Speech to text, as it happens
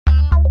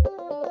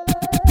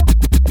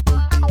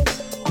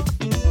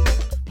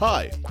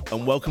Hi,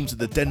 and welcome to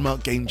the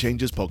Denmark Game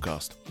Changers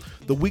podcast,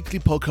 the weekly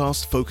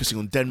podcast focusing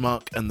on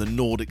Denmark and the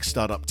Nordic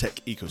startup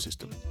tech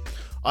ecosystem.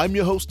 I'm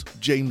your host,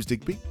 James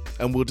Digby,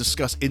 and we'll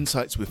discuss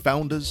insights with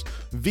founders,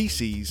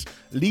 VCs,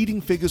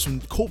 leading figures from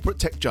corporate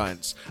tech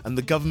giants and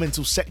the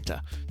governmental sector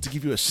to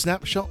give you a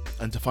snapshot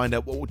and to find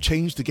out what will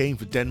change the game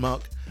for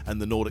Denmark and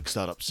the Nordic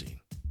startup scene.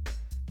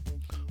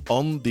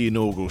 On the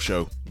inaugural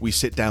show, we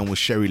sit down with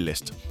Sherry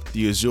List,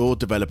 the Azure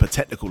developer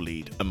technical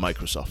lead at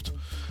Microsoft,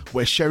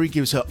 where Sherry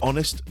gives her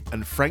honest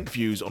and frank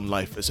views on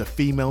life as a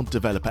female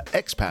developer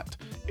expat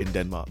in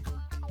Denmark.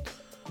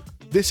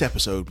 This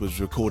episode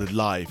was recorded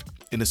live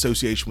in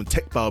association with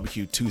Tech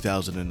Barbecue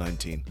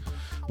 2019,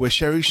 where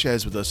Sherry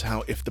shares with us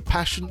how if the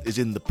passion is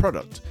in the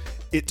product,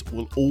 it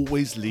will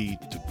always lead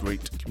to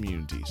great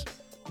communities.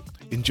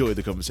 Enjoy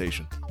the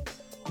conversation.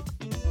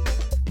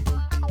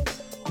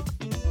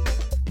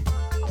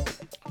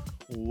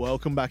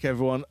 Welcome back,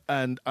 everyone,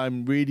 and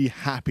I'm really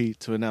happy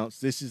to announce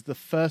this is the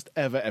first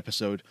ever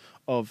episode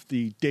of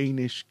the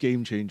Danish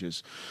Game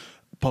Changers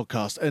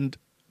podcast. And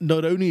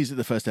not only is it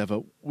the first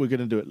ever, we're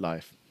going to do it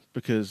live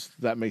because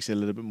that makes it a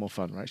little bit more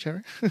fun, right,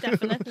 Sherry?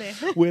 Definitely.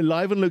 We're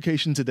live on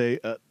location today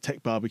at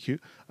Tech Barbecue,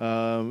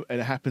 and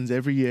it happens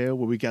every year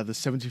where we gather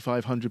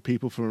 7,500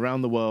 people from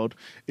around the world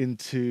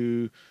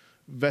into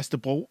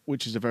Vesterbro,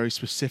 which is a very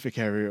specific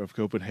area of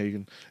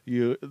Copenhagen.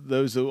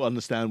 Those who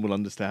understand will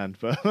understand.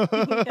 But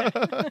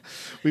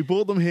we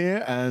brought them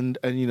here, and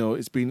you know,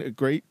 it's been a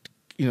great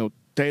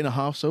day and a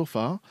half so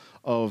far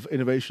of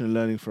innovation and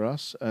learning for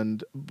us.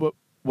 But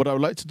what I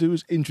would like to do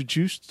is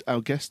introduce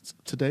our guests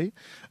today,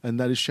 and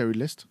that is Sherry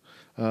List,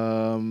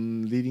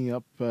 leading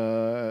up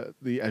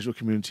the Azure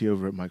community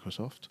over at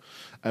Microsoft.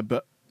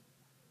 But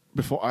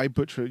before I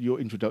butcher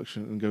your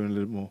introduction and go in a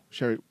little more,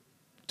 Sherry,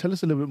 tell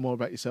us a little bit more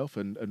about yourself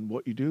and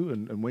what you do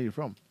and where you're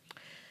from.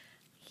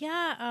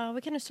 Yeah,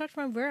 we can start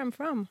from where I'm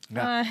from.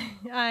 Yeah.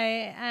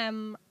 I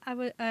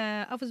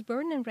was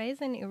born and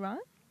raised in Iran,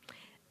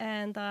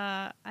 and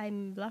I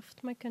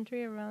left my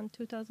country around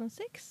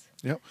 2006.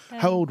 Yeah.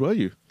 How old were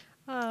you?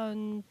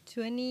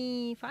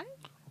 25.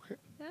 Okay.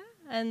 Yeah,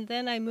 and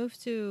then I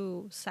moved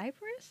to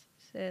Cyprus.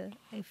 So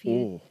I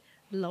feel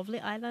lovely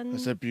island.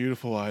 That's a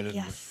beautiful island,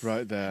 yes,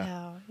 right there.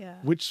 Yeah.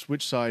 Which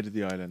side of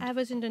the island? I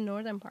was in the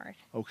northern part.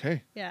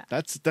 Okay. Yeah.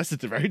 That's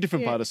a very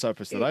different part of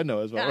Cyprus that I know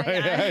as well,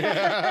 right?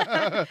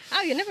 Yeah.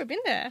 Oh, you've never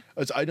been there?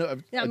 I know.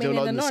 I do a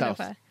lot in the south.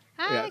 Part.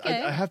 Yeah,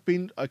 okay. I have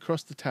been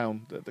across the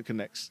town that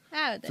connects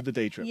for the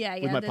day trip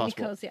with my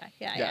passport. Yeah.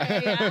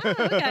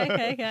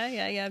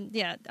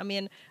 I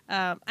mean,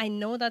 I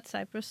know that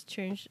Cyprus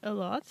changed a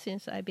lot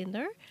since I've been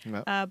there,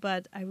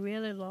 but I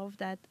really love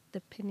that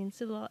the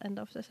peninsula end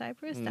of the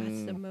Cyprus.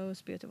 That's the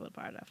most beautiful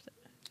part of it,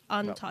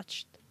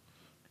 untouched.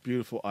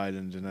 Beautiful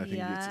island, and I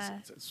think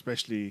it's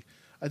especially.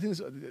 I think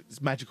it's a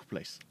magical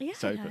place,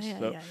 Cyprus.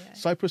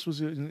 Cyprus was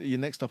your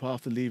next stop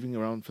after leaving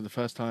around for the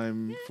first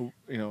time.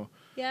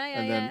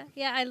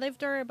 I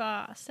lived there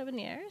about 7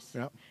 years.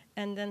 Yeah.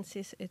 And then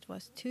since it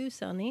was too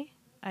sunny,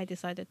 I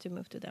decided to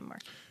move to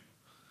Denmark.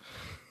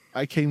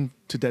 I came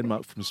to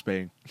Denmark from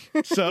Spain,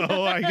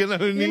 so I can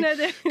only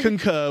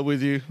concur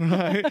with you.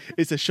 Right?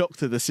 It's a shock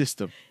to the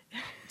system,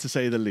 to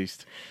say the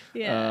least.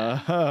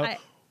 Yeah.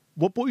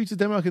 What brought you to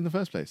Denmark in the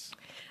first place?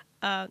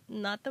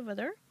 Not the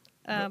weather.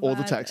 Or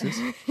the taxes?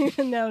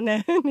 No,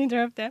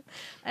 neither of them.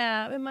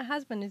 My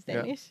husband is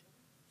Danish,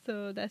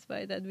 so that's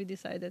why that we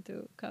decided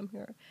to come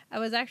here. I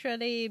was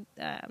actually,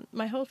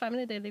 my whole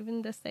family, they live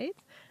in the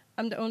States.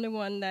 I'm the only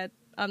one that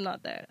I'm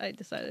not there. I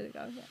decided to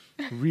go here.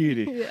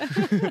 Really? Yeah.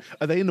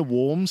 Are they in a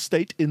warm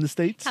state in the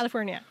States?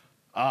 California.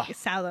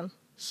 Southern.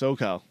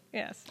 SoCal.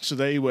 Yes. So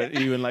they were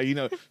even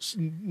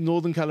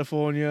Northern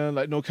California,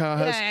 like NorCal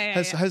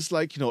has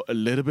a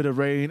little bit of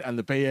rain, and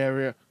the Bay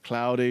Area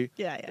cloudy.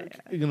 Yeah.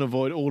 You can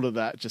avoid all of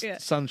that, just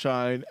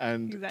sunshine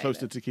and close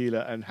to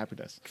tequila and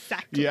happiness.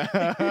 Exactly. Yeah.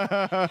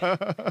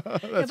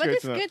 But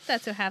it's good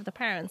that to have the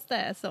parents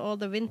there, so all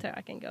the winter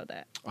I can go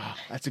there. Oh,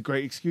 that's a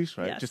great excuse,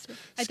 right? Yes. Just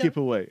skip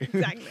away.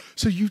 Exactly.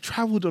 So you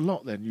traveled a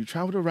lot then. You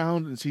traveled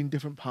around and seen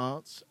different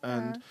parts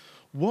and.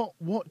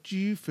 What do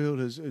you feel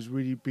has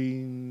really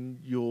been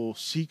your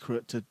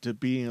secret to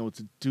being able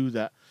to do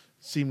that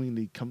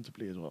seemingly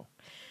comfortably as well?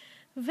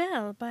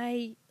 Well,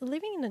 by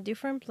living in a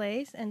different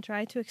place and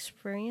try to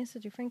experience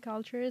the different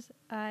cultures,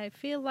 I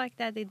feel like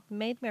that it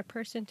made me a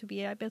person to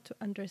be able to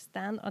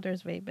understand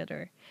others way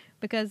better.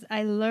 Because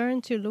I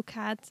learned to look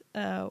at,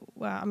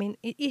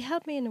 it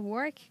helped me in the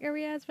work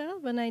area as well.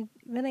 When I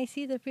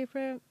see the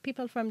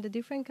people from the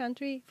different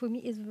country, for me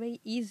it's way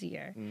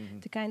easier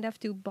to kind of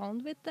to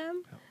bond with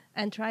them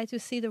and try to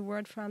see the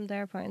world from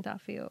their point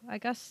of view. I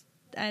guess,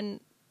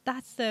 and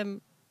that's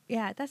the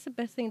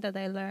best thing that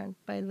I learned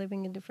by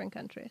living in different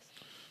countries.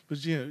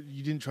 But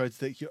you didn't try to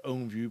take your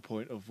own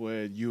viewpoint of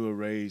where you were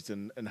raised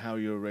and how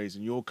you were raised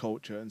and your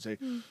culture and say,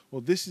 well,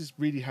 this is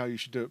really how you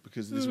should do it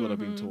because this is what I've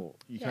been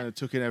taught. You kind of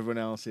took in everyone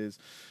else's.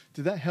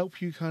 Did that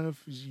help you kind of,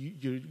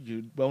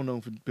 you're well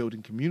known for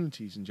building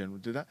communities in general.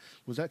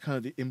 Was that kind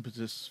of the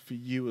impetus for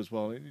you as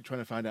well, trying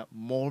to find out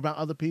more about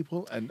other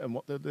people and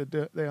what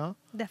they are?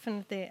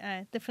 Definitely.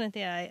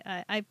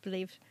 I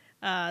believe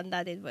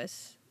that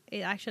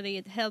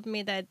it helped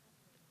me that,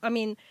 I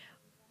mean,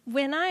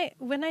 when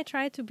I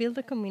try to build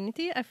a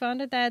community, I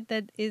found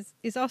that is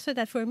also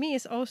that for me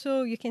is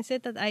also, you can say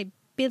that I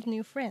build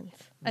new friends.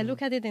 I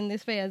look at it in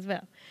this way as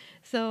well.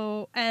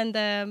 So,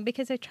 and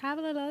because I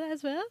travel a lot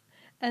as well,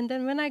 and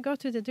then when I go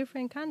to the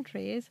different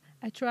countries,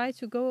 I try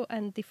to go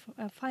and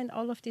find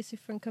all of these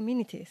different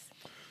communities.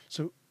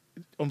 So,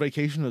 on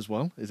vacation as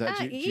well? Is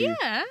that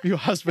yeah? Your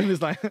husband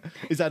is like,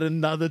 is that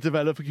another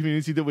developer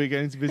community that we're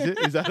going to visit?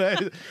 Is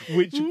that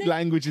which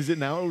language is it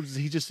now, or does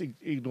he just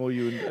ignore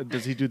you and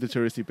does he do the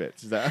touristy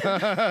bits? Is that?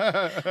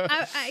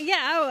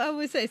 I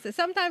would say so.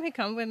 Sometimes he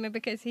comes with me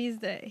because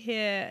he's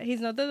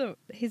not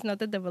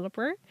a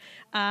developer.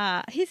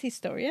 He's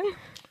historian.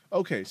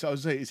 Okay, so I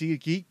was saying, is he a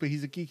geek? But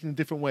he's a geek in a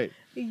different way.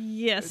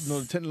 Yes.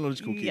 Not a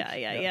technological geek.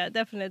 Yeah,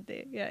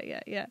 definitely.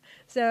 Yeah.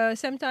 So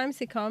sometimes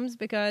he comes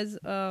because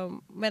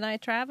when I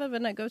travel,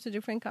 when I go to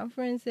different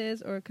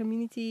conferences or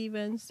community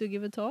events to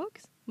give a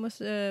talks, not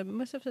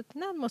most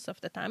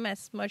of the time,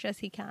 as much as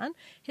he can,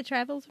 he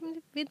travels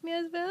with me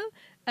as well.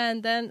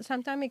 And then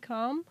sometimes he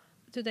come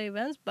to the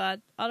events, but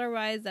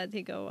otherwise that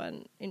he go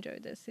and enjoy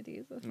the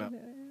cities or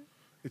something. No.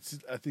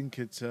 I think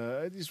it's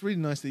really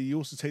nice that you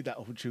also take that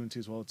opportunity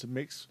as well to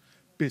mix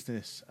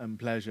business and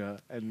pleasure,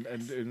 and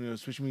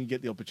especially when you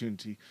get the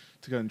opportunity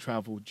to go and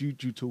travel. Do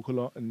you talk a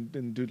lot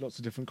and do lots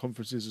of different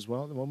conferences as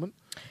well at the moment?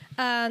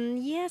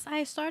 Yes,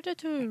 I started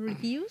to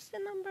reduce the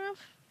number of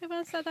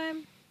events that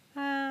I'm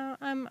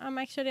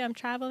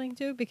traveling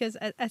to, because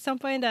at some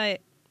point I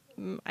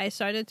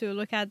started to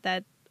look at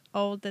that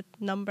all the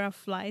number of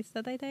flights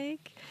that I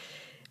take,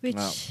 which.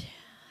 Wow.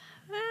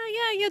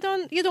 You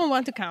don't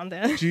want to count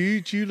them. Do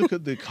you look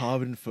at the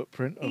carbon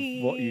footprint of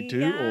what you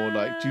do, or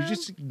do you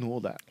just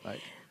ignore that?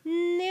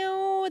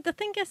 No, the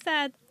thing is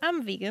that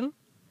I'm vegan,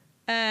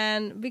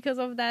 and because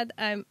of that,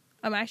 I'm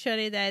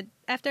actually that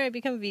after I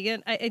become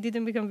vegan, I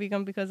didn't become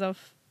vegan because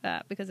of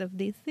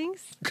these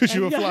things. Because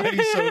you were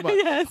flying so much.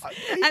 Yes.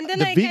 And then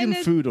the vegan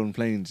food on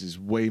planes is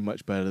way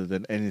much better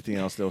than anything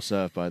else they'll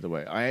serve, by the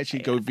way. I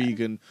actually go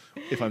vegan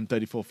if I'm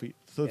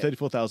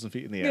 34,000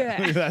 feet in the air.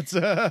 Yeah. That's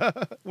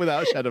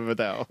without a shadow of a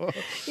doubt.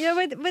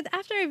 But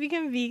after I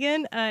became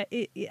vegan,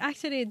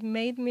 it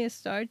made me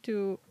start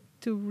to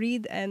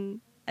read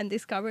and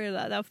discover a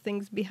lot of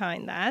things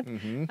behind that.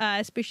 Mm-hmm.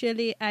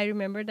 Especially, I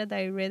remember that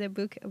I read a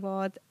book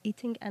about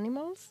eating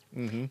animals.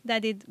 Mm-hmm.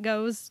 That it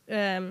goes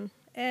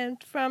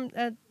and from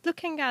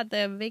looking at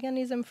the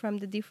veganism from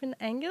the different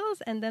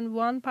angles, and then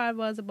one part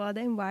was about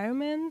the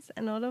environment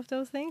and all of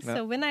those things. Yeah.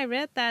 So when I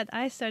read that,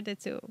 I started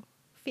to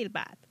feel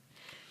bad.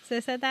 So I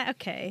said that,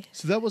 okay.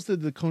 So that was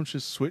the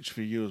conscious switch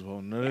for you as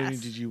well. Not only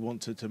did you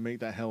want to make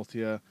that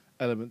healthier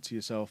element to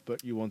yourself,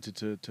 but you wanted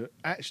to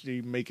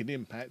actually make an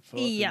impact for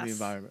the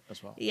environment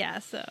as well.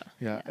 Yes.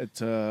 Yeah.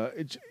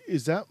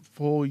 Is that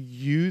for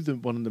you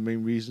one of the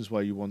main reasons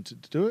why you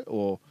wanted to do it,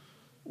 or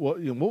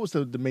what was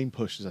the main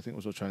push? I think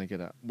was what I was trying to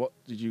get at. What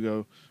did you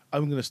go,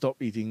 I'm going to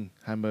stop eating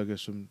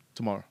hamburgers from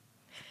tomorrow?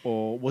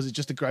 Or was it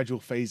just a gradual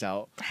phase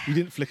out? You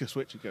didn't flick a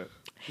switch and go,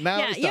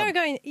 now it's done.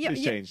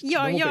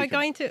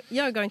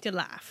 You're going to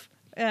laugh.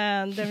 So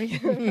the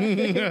reason,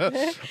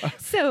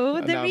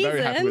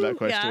 very happy with that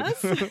question.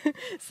 Yes.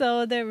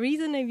 So the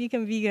reason I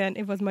became vegan,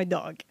 it was my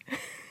dog.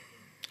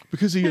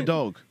 Because of your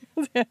dog?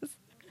 Yes.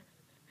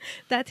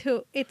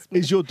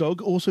 Is your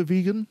dog also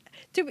vegan?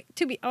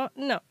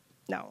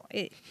 No.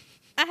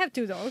 I have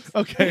 2 dogs.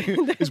 Okay.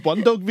 Is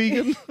one dog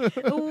vegan?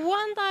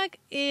 One dog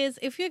is,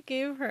 if you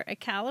give her a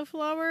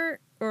cauliflower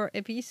or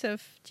a piece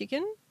of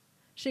chicken,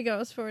 she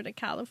goes for the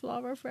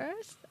cauliflower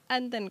first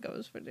and then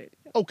goes for the...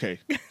 Okay.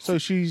 So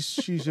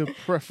she's a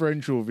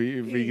preferential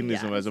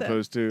veganism as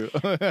opposed to...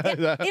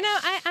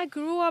 I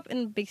grew up in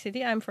a big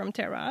city. I'm from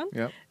Tehran.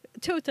 Yeah.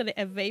 Totally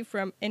away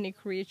from any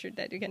creature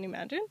that you can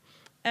imagine.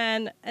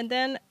 And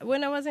then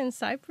when I was in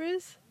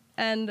Cyprus,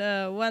 and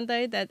one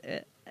day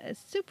that a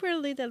super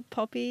little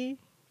puppy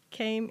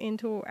came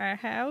into our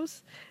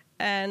house,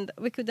 and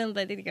we couldn't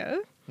let it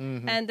go.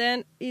 Mm-hmm. And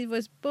then it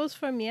was both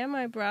for me and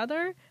my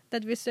brother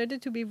that we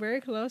started to be very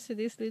close to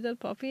this little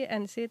puppy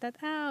and say that,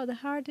 the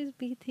heart is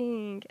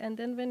beating. And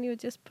then when you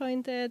just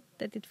pointed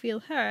that it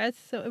feels hurt,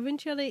 so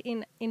eventually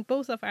in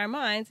both of our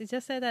minds, it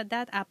just said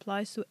that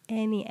applies to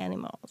any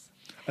animals.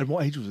 And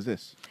what age was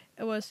this?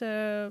 It was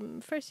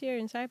first year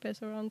in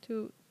Cyprus, around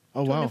 25.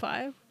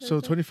 Wow.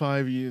 So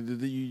 25,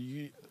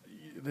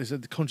 there's a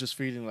conscious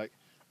feeling like,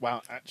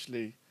 wow,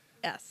 actually,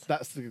 yes,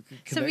 that's the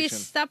connection. So we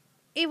stopped.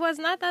 It was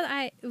not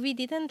that we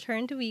didn't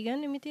turn to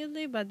vegan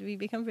immediately, but we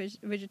became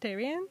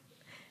vegetarian.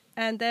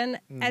 And then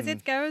as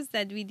it goes,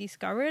 that we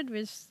discovered,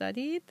 we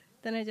studied,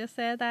 then I just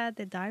said that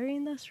the dairy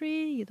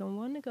industry, you don't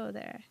want to go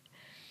there.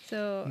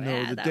 So No,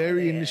 yeah, the that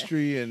dairy was,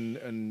 industry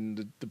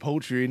and the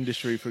poultry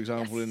industry, for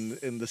example, Yes.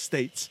 in the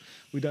States,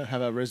 we don't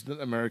have our resident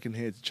American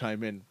here to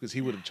chime in because he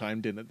would have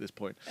chimed in at this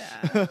point.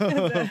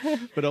 yeah.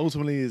 But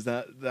ultimately, is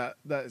that's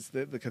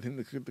I think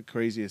the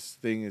craziest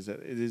thing is that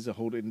it is a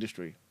whole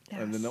industry,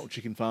 and they're Yes. not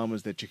chicken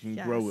farmers; they're chicken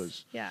Yes.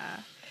 growers. Yeah.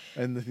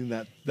 And the thing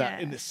that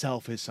in Yeah.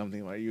 itself is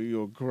something, right?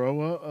 You're a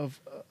grower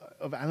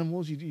of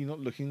animals. You're not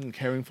looking and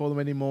caring for them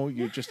anymore.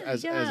 You're just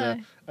as Yeah.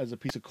 a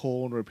piece of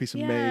corn or a piece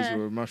of maize Yeah.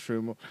 or a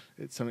mushroom. Or,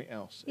 it's something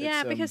else.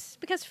 Yeah, It's,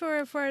 because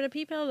for the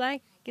people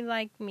like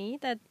me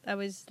that I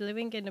was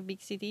living in the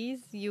big cities,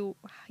 you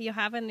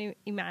have an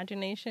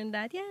imagination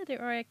that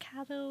there are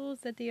cattle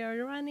that they are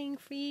running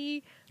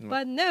free, Yeah.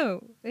 but no,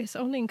 it's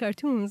only in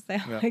cartoons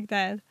they're Yeah. like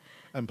that.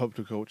 and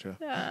popular culture.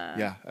 Yeah.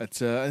 Yeah,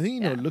 it's. I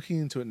think Yeah. looking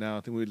into it now,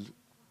 I think we're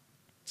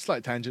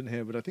slight tangent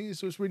here, but I think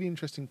it's a really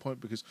interesting point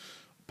because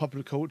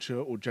popular culture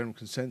or general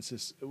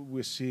consensus,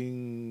 we're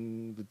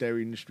seeing the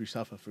dairy industry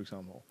suffer. For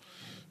example,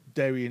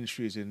 dairy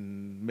industry is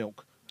in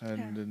milk.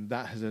 And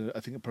that has, I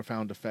think, a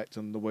profound effect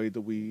on the way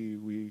that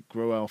we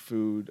grow our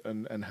food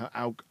and how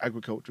our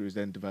agriculture is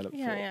then developed.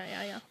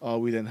 Yeah. Are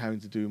we then having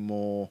to do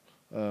more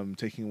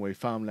taking away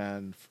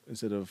farmland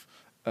instead of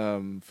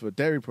for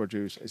dairy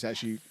produce? It's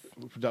actually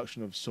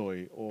production of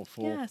soy or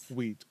for Yes.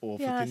 wheat or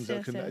for Yes, things that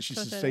yes, can yes, actually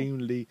totally.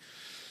 sustainably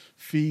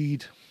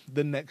feed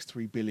the next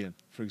 3 billion,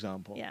 for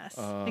example. Yes,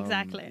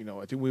 exactly.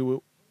 I think we were,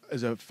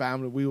 as a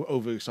family, we were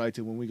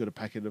overexcited when we got a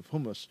packet of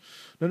hummus.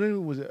 Not only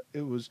was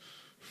it was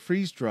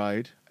freeze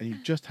dried, and you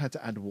just had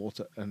to add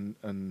water and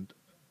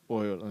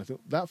oil. And I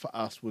think that for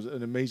us was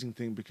an amazing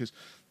thing because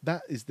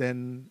that is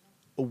then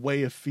a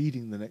way of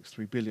feeding the next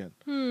 3 billion.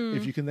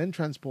 If you can then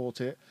transport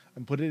it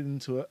and put it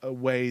into a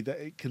way that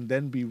it can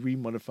then be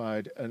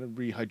remodified and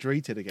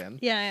rehydrated again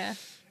Yeah.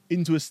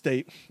 into a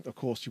state, of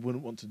course, you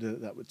wouldn't want to do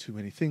that with too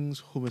many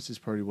things. Hummus is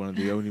probably one of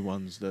the only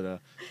ones that are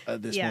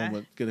at this Yeah.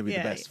 moment going to be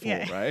the best for,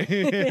 Yeah. right?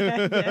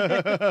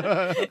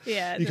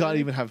 Yeah. You can't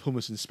even have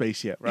hummus in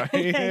space yet, right?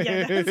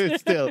 Yeah,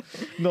 It's still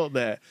not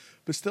there.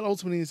 But still,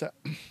 ultimately, is that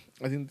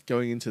I think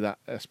going into that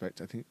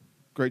aspect, I think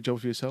great job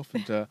for yourself.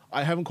 And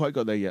I haven't quite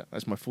got there yet.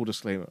 That's my full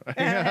disclaimer.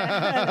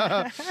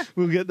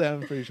 We'll get there,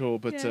 I'm pretty sure.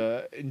 But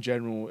in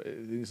general, I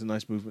think it's a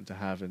nice movement to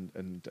have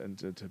and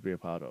to be a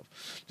part of.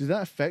 Does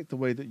that affect the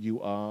way that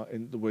you are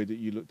in the way that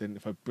you look then,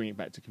 if I bring it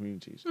back to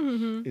communities,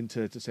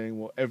 into saying,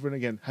 well, everyone,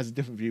 again, has a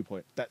different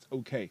viewpoint. That's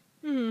okay.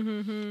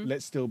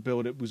 Let's still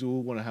build it because we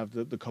all want to have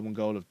the common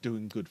goal of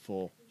doing good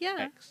for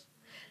X.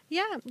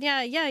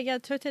 Yeah,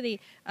 totally.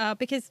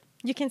 Because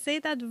you can say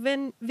that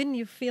when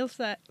you feel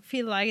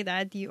like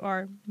that you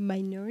are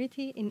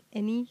minority in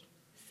any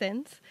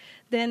sense,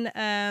 then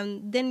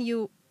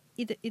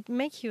it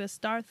makes you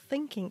start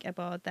thinking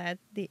about that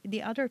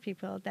the other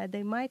people that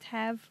they might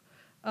have.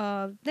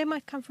 They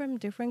might come from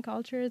different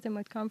cultures. They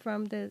might come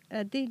from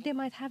they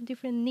might have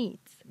different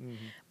needs.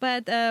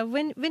 But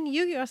when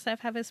you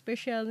yourself have a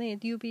special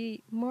need, you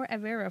be more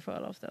aware of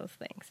all of those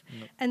things.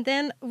 And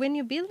then when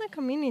you build a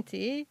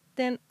community,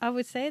 then I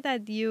would say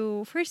that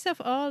you, first of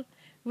all,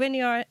 when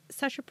you are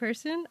such a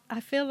person, I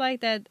feel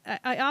like that.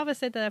 I always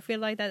say that I feel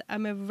like that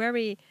I'm a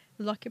very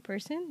lucky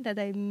person that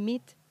I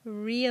meet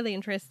really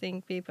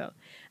interesting people.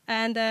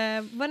 And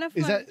one of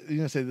Is that,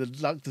 say the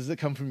luck, does it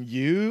come from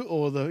you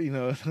or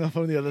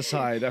from the other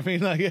side? I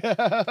mean, like,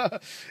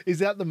 is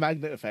that the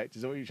magnet effect?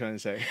 Is that what you're trying to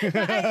say?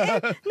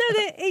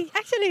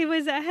 Actually, it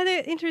was, I had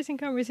an interesting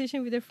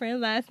conversation with a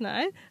friend last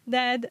night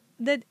that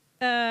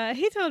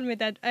he told me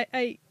that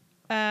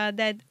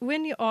that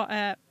when you are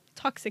a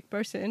toxic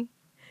person,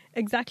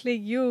 exactly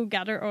you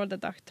gather all the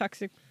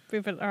toxic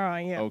people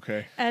around you.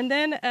 Okay. And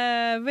then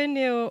when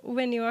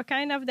you are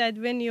kind of that,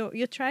 when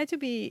you try to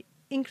be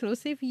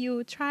inclusive,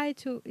 you try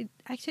to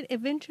actually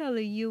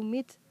eventually you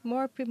meet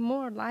more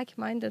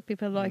like-minded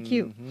people like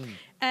you,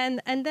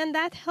 and then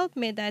that helped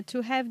me that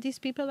to have these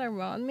people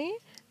around me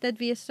that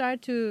we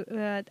start to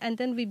and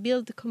then we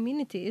build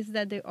communities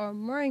that they are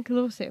more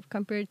inclusive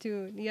compared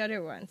to the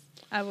other ones.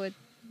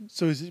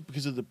 So is it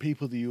because of the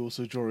people that you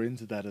also draw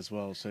into that as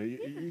well? So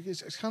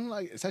it's kind of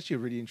like, it's actually a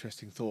really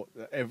interesting thought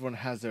that everyone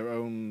has their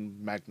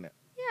own magnet.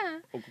 Yeah.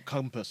 Or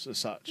compass as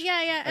such.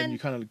 Yeah. And you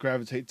kind of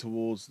gravitate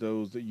towards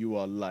those that you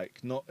are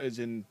like, not as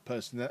in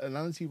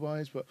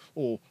personality-wise, but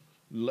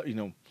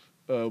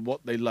what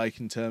they like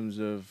in terms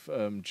of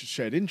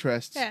shared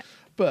interests,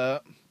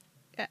 but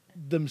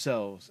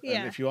themselves. Yeah.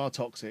 And if you are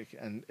toxic,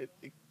 and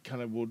it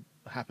kind of would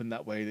happen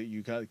that way, that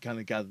you kind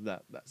of gather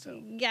that cell.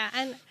 Yeah,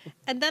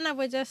 and then I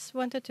would just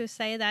wanted to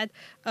say that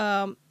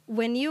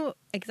when you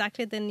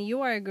then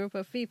you are a group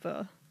of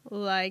people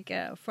like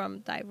from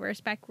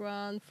diverse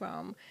background,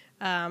 from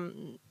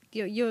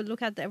you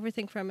look at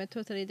everything from a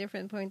totally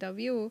different point of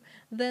view,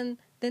 then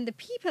the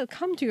people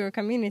come to your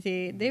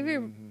community, they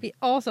will be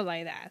also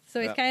like that. So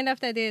it's kind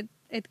of that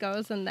it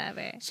goes in that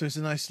way. So it's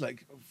a nice,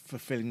 like,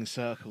 fulfilling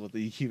circle that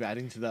you keep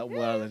adding to that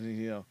well,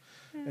 and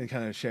and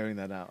kind of sharing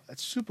that out.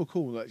 It's super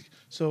cool. Like,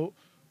 so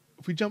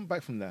if we jump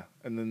back from there,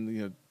 and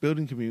then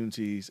building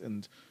communities,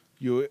 and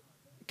you're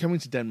coming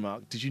to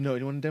Denmark. Did you know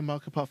anyone in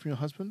Denmark apart from your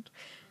husband?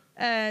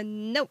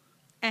 No.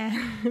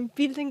 And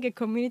building a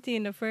community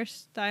in the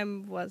first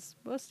time was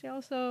mostly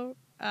also,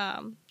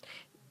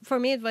 for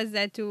me, it was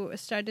that to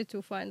started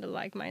to find the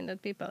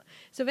like-minded people.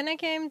 So when I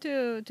came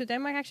to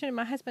Denmark, actually,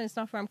 my husband is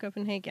not from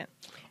Copenhagen.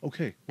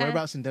 Okay.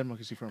 Whereabouts in Denmark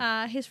is he from?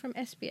 He's from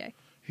Esbjerg.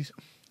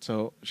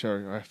 So,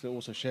 Sherry, I have to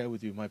also share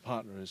with you, my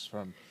partner is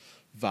from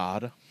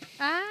Varde.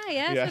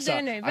 Yeah, so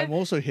they're neighbor. I'm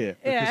also here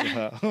because of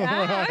her.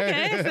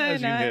 Okay, so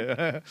As you nice.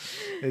 hear.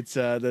 It's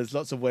there's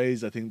lots of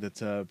ways I think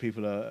that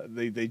people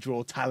they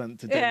draw talent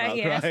to Denmark,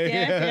 yes, right?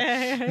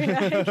 yeah.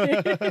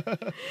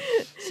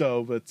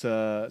 So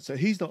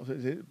he's not,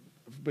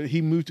 but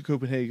he moved to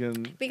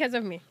Copenhagen Because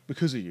of me.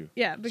 because of you.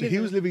 Yeah, So because he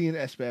of was me. living in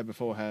Esbjerg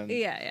beforehand.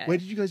 Yeah. Where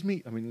did you guys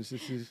meet? I mean,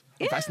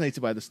 I'm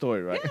fascinated by the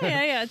story, right?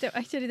 Yeah. So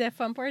actually, the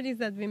fun part is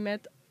that we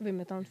met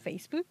on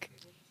Facebook.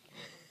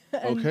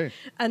 Okay.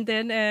 And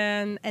then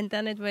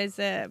it was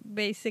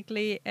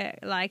basically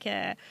like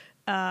a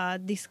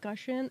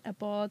discussion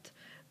about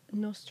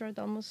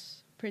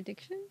Nostradamus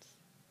predictions.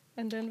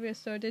 And then we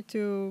started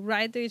to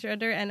write to each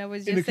other, and I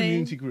was just In a saying,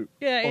 community group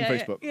on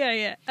Facebook.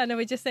 Yeah. And I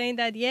was just saying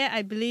that,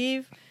 I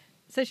believe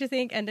such a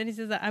thing. And then he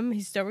says that I'm a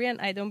historian.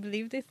 I don't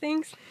believe these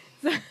things.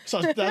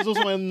 So that's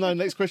also my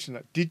next question.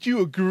 Did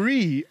you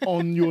agree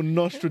on your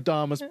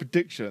Nostradamus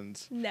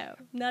predictions? No,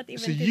 not even.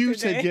 So till you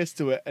today. said yes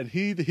to it, and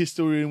he, the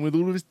historian, with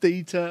all of his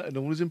data and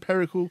all his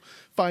empirical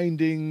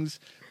findings,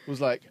 was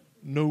like,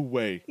 "No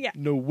way, Yeah.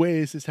 no way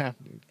is this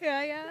happening."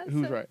 Yeah.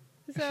 Who's right?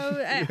 So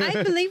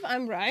I believe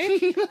I'm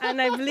right,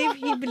 and I believe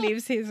he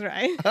believes he's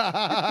right.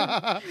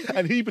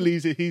 And he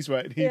believes that he's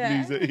right, and he Yeah.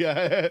 believes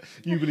that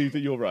you believe that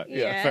you're right.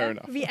 Yeah, fair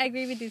enough. We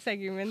agree with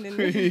disagreement. In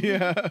this.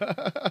 Yeah,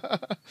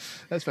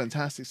 that's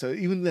fantastic. So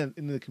even then,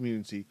 in the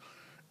community,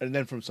 and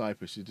then from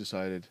Cyprus, you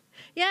decided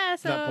Yeah,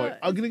 at that point,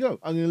 I'm going to go.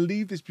 I'm going to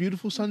leave this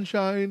beautiful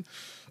sunshine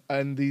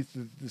and the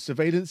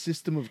surveillance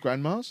system of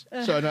grandmas.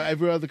 So I know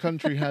every other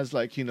country has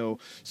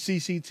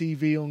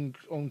CCTV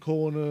on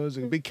corners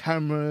and big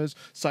cameras.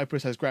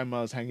 Cyprus has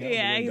grandmas hanging out.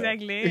 Yeah, the window.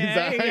 exactly.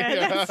 Exactly.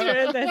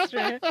 Yeah, that's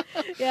true.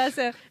 Yeah,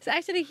 so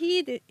actually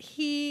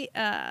he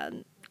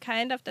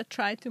kind of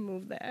tried to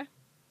move there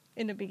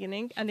in the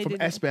beginning, and it From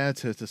didn't.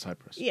 Esbjerg to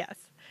Cyprus. Yes,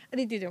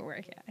 and it didn't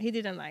work. Yeah, he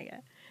didn't like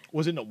it.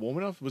 Was it not warm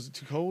enough? Was it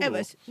too cold? It or-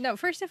 was no.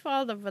 First of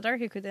all, the weather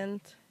he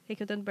couldn't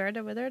bear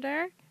the weather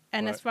there,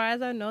 and Right. as far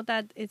as I know,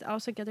 that it's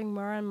also getting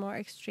more and more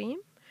extreme.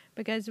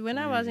 Because when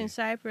I was in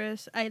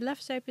Cyprus, I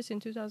left Cyprus in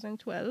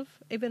 2012.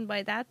 Even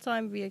by that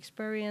time, we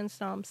experienced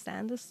some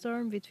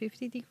sandstorm with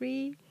 50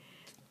 degree.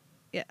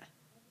 Yeah.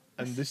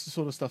 And this is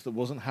sort of stuff that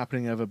wasn't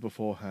happening ever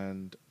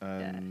beforehand,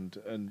 and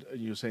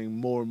you're saying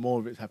more and more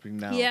of it's happening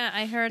now. Yeah,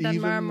 I heard that more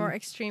Even- and more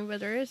extreme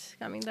weather is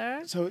coming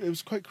there. So it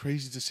was quite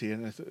crazy to see,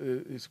 and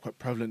it's quite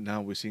prevalent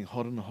now. We're seeing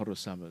hotter and hotter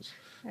summers.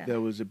 Yeah.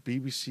 There was a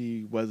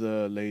BBC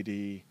weather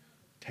lady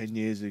 10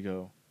 years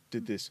ago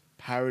did this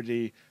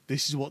parody.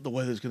 This is what the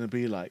weather's going to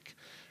be like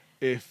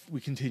if we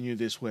continue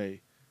this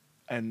way.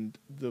 And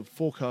the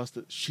forecast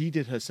that she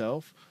did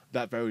herself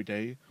that very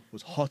day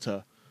was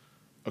hotter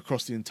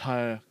across the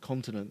entire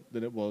continent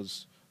than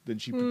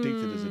she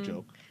predicted as a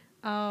joke.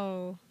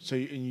 Oh, So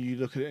you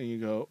look at it and you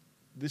go,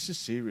 this is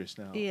serious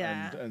now.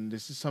 Yeah. And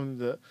this is something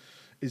that,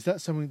 is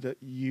that something that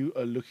you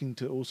are looking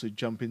to also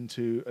jump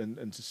into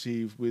and to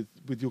see with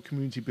your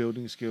community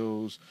building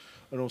skills,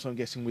 and also I'm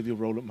guessing with your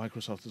role at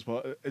Microsoft as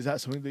well? Is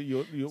that something that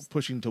you're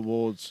pushing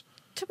towards?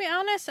 to be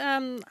honest,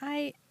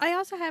 I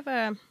also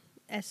have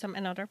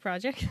another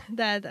project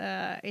that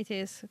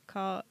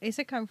it's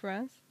a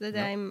conference that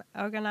Yeah. I'm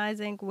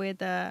organizing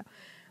with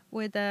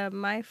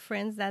my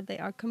friends that they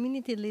are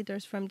community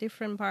leaders from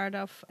different part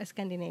of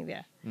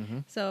Scandinavia. Mm-hmm.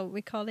 So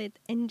we call it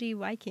NG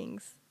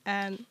Vikings,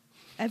 and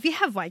we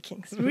have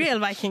Vikings, real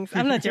Vikings.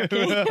 I'm not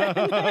joking.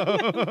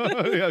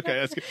 Okay,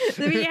 that's good.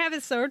 So we have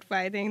a sword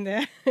fighting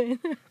there.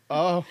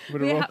 Oh,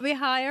 but We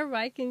hire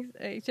Vikings.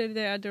 Actually,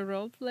 they are the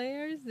role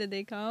players that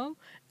they come,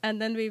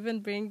 and then we even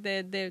bring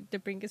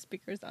the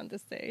speakers on the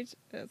stage.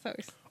 So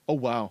it's, oh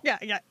wow.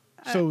 yeah.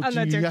 So I'm do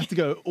not you joking. have to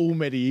go all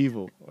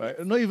medieval? Right?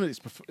 Not even it's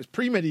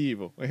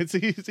pre-medieval.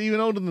 It's even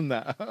older than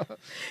that.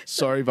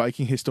 Sorry,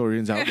 Viking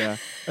historians out there,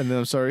 and then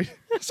I'm sorry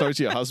to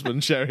your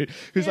husband, Sherry,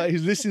 who's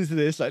listening to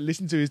this,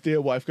 listening to his dear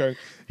wife, going,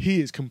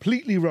 he is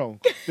completely wrong.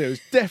 There was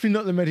definitely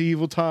not the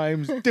medieval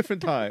times,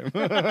 different time.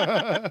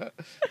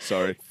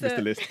 Sorry,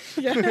 Mr. List.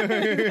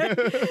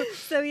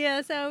 So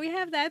we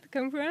have that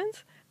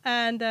conference.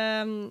 And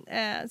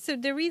so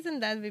the reason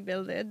that we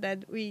built it,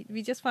 that we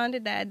just found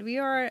it that we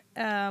are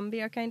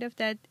kind of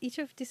that each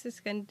of these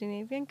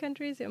Scandinavian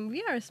countries, and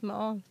we are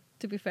small,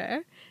 to be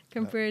fair,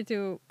 compared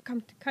to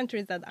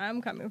countries that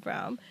I'm coming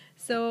from.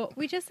 So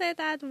we just said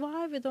that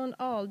why we don't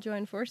all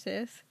join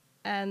forces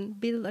and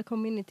build a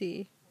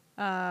community,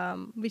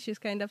 which is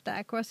kind of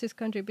across this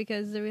country,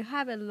 because we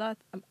have a lot,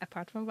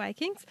 apart from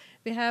Vikings,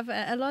 we have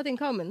a lot in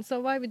common. So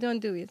why we don't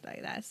do it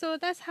like that? So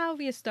that's how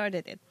we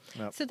started it.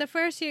 Yep. So the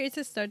first year it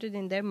started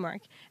in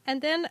Denmark.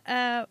 And then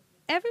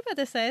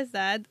everybody says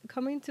that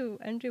coming to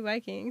NG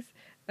Vikings,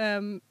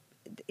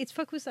 it's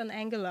focused on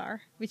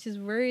Angular, which is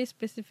very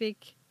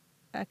specific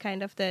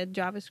kind of the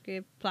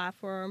JavaScript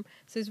platform.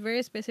 So it's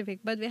very specific.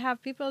 But we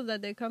have people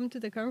that they come to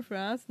the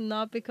conference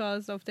not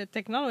because of the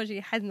technology,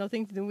 it has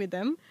nothing to do with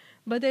them,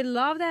 but they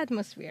love the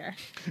atmosphere.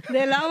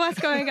 They love what's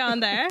going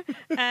on there.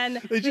 And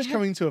They're just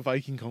coming to a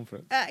Viking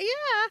conference. yeah,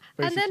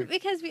 Basically. and then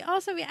because we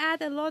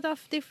add a lot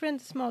of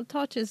different small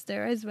touches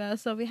there as well.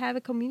 So we have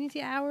a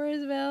community hour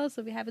as well.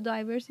 So we have a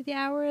diversity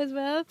hour as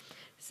well.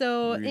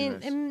 So Really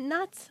nice. in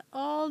not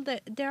all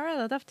there are a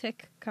lot of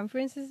tech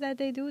conferences that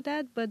they do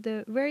that, but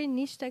the very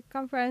niche tech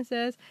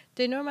conferences,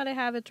 they normally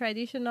have a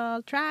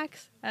traditional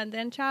tracks and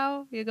then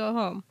ciao, you go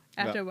home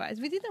afterwards.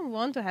 We didn't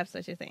want to have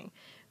such a thing.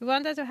 We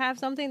wanted to have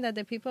something that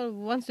the people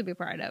wants to be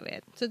part of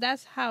it. So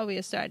that's how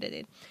we started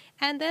it.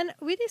 And then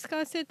we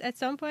discussed it at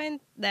some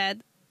point that,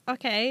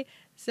 okay,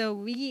 so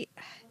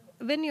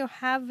when you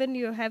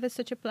have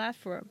such a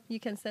platform, you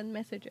can send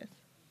messages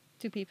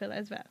to people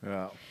as well.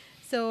 Yeah.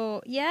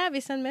 So, yeah, we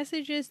send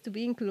messages to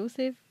be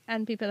inclusive,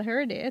 and people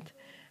heard it.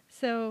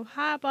 So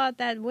how about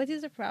that? What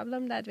is the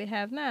problem that we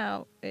have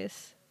now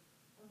is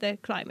the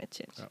climate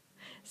change. Yeah.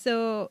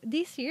 So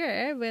this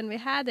year, when we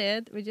had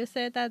it, we just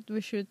said that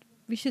we should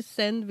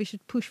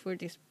push for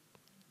this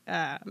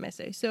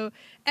message. So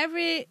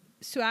every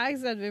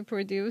swags that we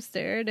produced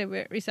there, they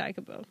were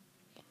recyclable.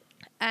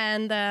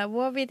 And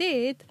what we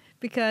did,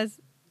 because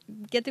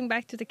getting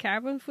back to the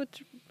carbon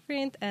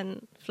footprint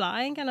and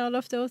flying and all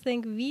of those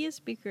things, we as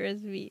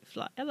speakers, we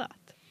fly a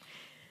lot.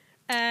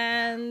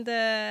 And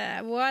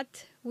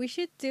what we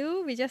should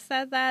do, we just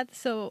said that,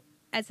 so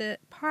as a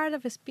part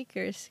of a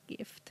speaker's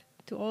gift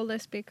to all the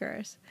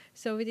speakers,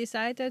 so we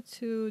decided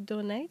to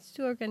donate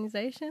to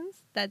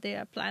organizations that they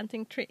are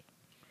planting tree.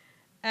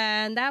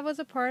 And that was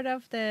a part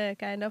of the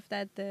kind of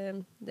that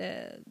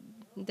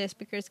the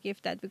speaker's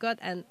gift that we got,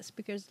 and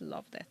speakers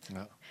loved it.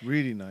 Yeah,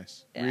 really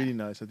nice. Yeah. Really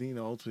nice. I think,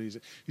 ultimately,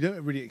 you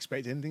don't really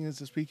expect anything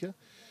as a speaker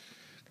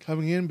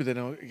coming in, but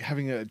then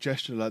having a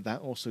gesture like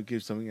that also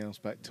gives something else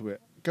back to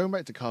it. Going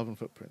back to carbon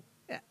footprint.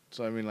 Yeah.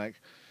 So, I mean,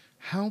 like,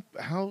 how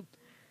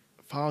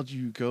far do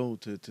you go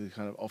to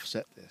kind of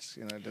offset this?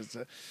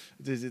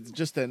 Is it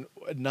just then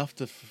enough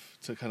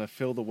to kind of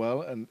fill the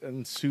well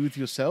and soothe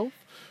yourself?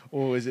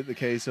 Or is it the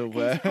case of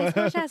where... As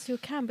much as you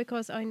can,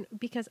 because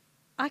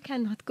I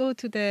cannot go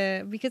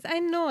to because I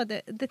know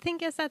the thing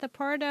is that a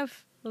part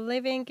of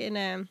living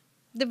in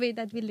the way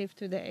that we live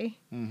today,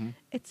 mm-hmm.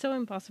 it's so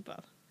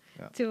impossible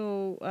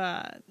to,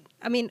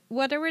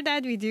 whatever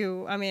that we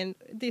do,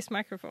 this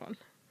microphone,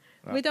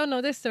 we don't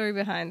know the story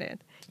behind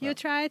it. You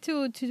try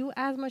to do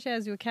as much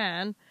as you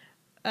can.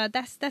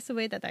 That's the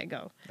way that I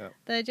go. Yeah.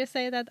 That I just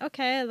say that,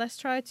 okay, let's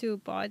try to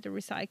buy the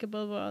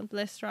recyclable one.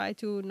 Let's try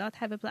to not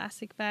have a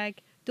plastic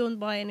bag. Don't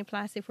buy any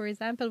plastic. For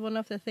example, one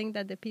of the things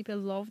that the people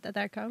loved at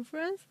our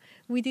conference,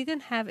 we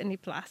didn't have any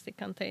plastic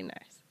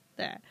containers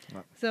there.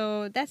 No.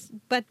 So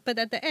but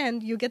at the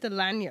end, you get a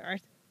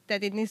lanyard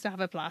that it needs to have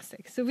a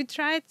plastic. So we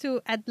try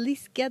to at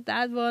least get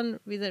that one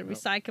with a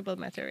recyclable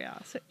material.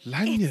 So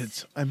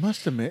lanyards, I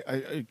must admit,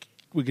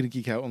 we're going to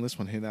geek out on this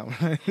one here now.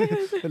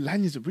 But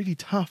lanyards are really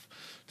tough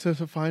to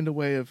find a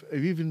way of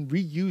even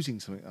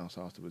reusing something else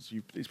afterwards.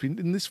 It's been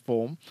in this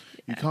form.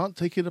 Yeah. You can't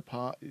take it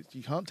apart.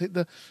 You can't take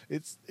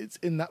it's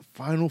in that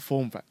final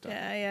form factor.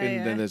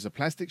 Then there's a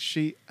plastic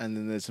sheet, and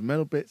then there's some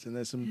metal bits, and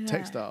there's some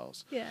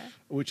textiles,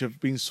 which have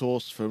been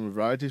sourced from a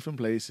variety of different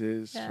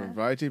places, from a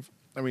variety of...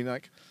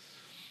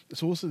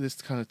 it's also this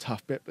kind of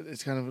tough bit, but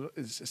it's kind of an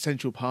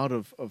essential part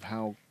of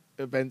how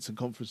events and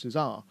conferences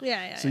are.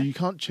 So you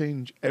can't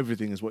change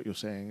everything, is what you're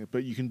saying,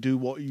 but you can do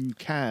what you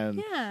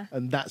can,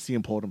 and that's the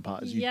important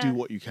part, is you do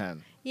what you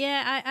can.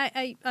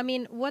 I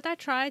mean, what I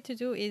try to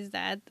do is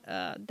that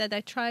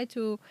I try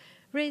to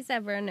raise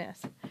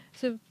awareness.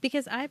 So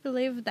because I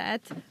believe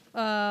that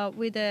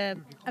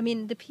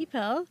the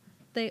people,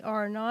 they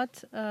are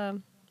not...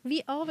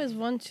 we always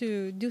want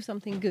to do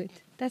something good.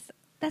 That's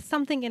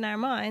something in our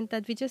mind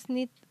that we just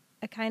need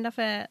a kind of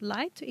a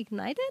light to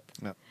ignite it.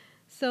 Yeah.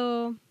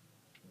 So...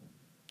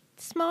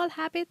 small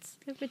habits,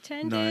 if we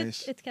change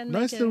it can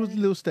make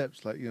little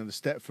steps, like the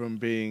step from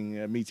being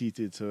a meat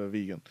eater to a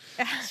vegan.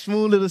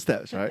 Small little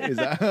steps, right? Is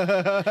that?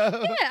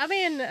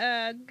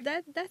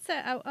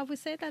 I would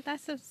say that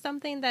that's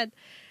something that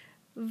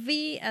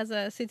we, as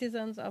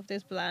citizens of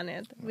this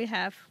planet, we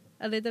have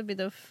a little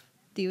bit of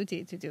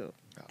duty to do,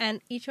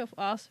 and each of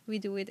us, we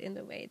do it in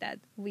the way that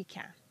we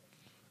can.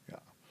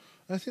 Yeah,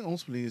 I think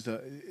ultimately is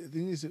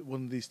it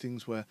one of these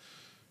things where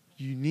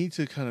you need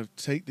to kind of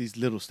take these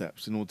little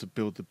steps in order to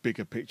build the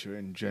bigger picture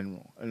in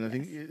general. And I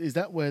think, is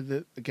that where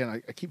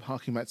I keep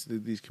harking back to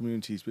these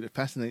communities, but it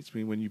fascinates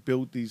me when you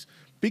build these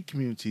big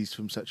communities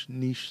from such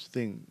niche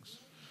things.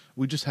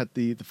 We just had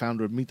the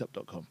founder of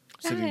Meetup.com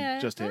sitting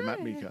just here,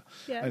 Matt Meeker.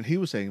 Yeah. And he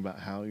was saying about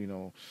how,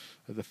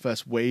 the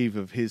first wave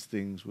of his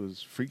things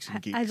was Freaks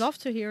and Geeks. I'd love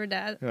to hear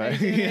that. Right?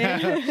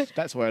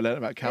 That's where I learned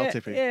about cow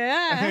tipping.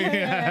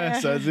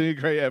 So it's a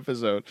great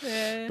episode.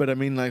 Yeah. But I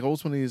mean,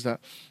 ultimately is that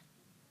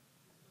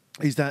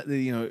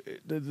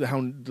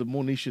how the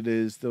more niche it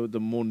is, the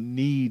more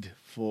need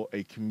for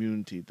a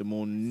community, the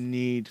more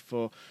need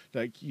for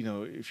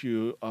if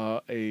you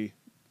are a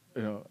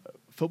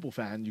football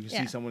fan, you can see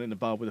Yeah. someone in the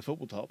bar with a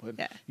football top, and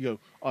Yeah. you go,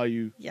 "Are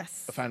you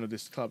Yes. a fan of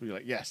this club?" You're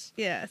like, "Yes."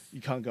 Yes.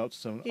 You can't go up to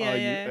someone. Yeah, Are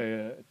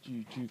yeah.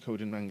 you do you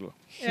code in Anglo?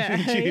 Yeah.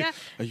 Do you- Yeah.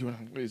 Are you an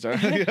Anglo? Is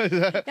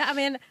that- Yeah, I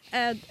mean,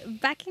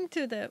 back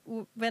into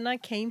when I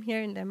came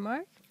here in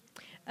Denmark,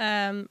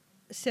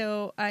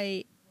 so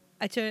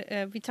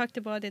we talked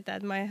about it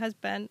that my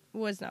husband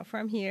was not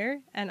from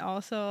here, and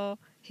also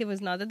he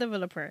was not a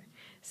developer.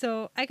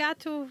 So I got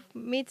to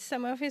meet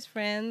some of his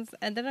friends,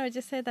 and then I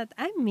just said that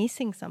I'm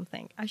missing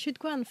something. I should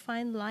go and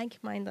find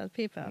like-minded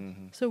people.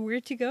 So where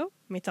to go?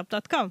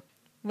 Meetup.com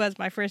was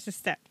my first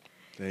step.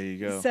 There you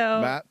go.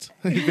 So- Matt,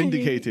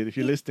 vindicated if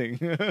you're listening.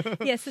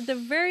 Yeah, so the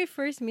very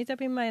first meetup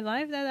in my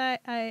life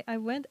that I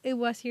went, it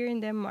was here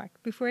in Denmark.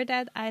 Before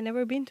that, I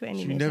never been to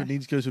any You meetup. never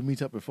need to go to a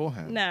meetup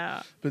beforehand.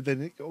 No. But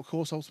then, of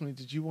course, ultimately,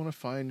 did you want to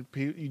find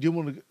people? You didn't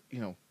want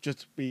to,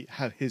 just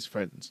have his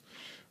friends,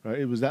 right?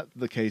 It was that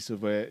the case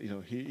of where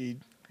he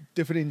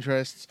different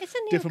interests, It's a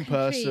new different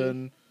country.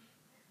 person,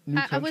 new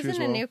I country was as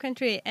in well. a new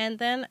country, and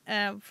then,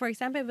 for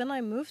example, when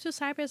I moved to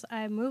Cyprus,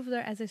 I moved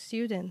there as a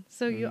student.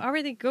 So you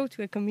already go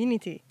to a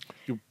community.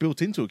 You're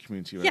built into a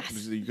community, right? Yes.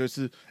 Because you go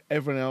to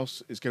everyone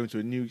else is going to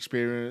a new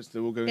experience.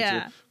 They're all going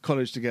Yeah. to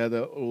college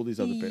together. All these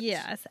other bits.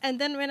 Yes, and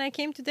then when I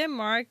came to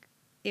Denmark,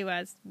 it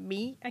was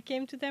me. I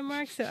came to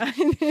Denmark, so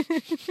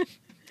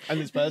And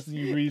this person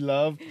you really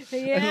love.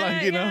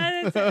 yeah, and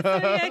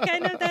yeah,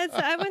 kind of that. So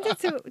I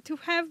wanted to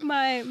have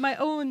my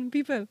own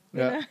people. you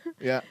Yeah, know?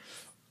 yeah.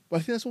 Well,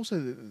 I think that's also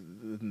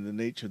the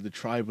nature, the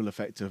tribal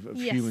effect of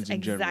Yes, humans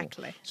in general.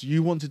 exactly. So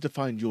you wanted to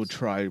find your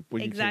tribe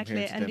when you came Exactly,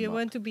 here to and you Denmark.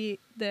 want to be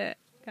the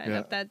kind Yeah.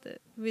 of that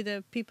with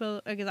the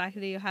people.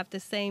 Exactly, you have the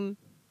same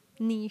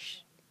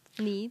niche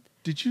need.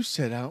 Did you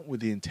set out with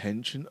the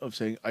intention of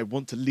saying, I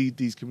want to lead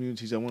these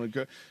communities, I want to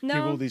go give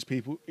No. all these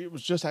people? It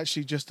was just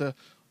actually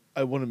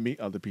I want to meet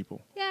other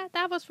people. Yeah,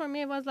 that was for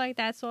me. It was like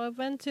that. So I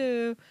went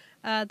to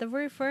the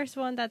very first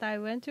one that I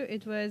went to.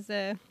 It was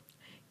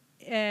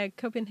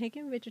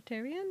Copenhagen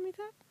vegetarian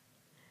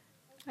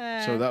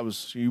meetup. So that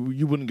was,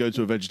 you wouldn't go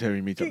to a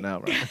vegetarian meetup now,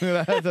 right?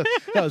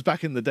 that was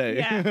back in the day.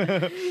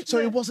 Yeah. So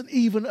it wasn't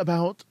even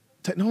about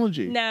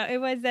technology. No, it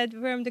was that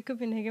from the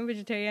Copenhagen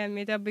vegetarian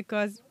meetup,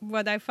 because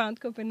what I found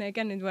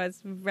Copenhagen, it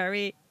was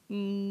very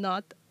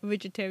not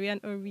vegetarian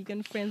or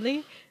vegan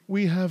friendly.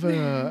 We have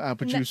our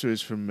producer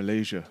is from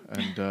Malaysia,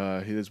 and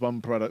there's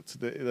one product,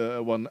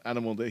 one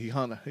animal that he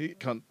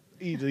can't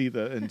eat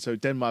either, and so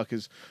Denmark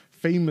is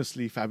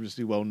famously,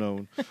 fabulously well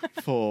known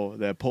for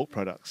their pork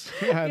products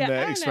and Yeah,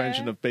 their I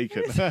expansion know. of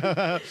bacon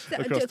across the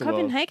world.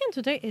 Copenhagen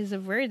today is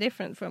very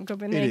different from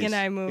Copenhagen.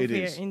 I moved It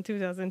here is. in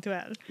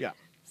 2012. Yeah.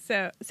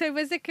 So it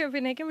was the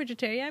Copenhagen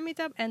vegetarian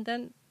meetup, and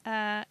then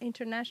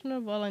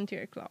International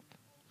Volunteer Club.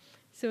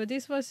 So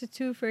this was the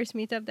two first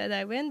meetup that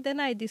I went. Then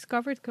I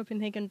discovered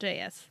Copenhagen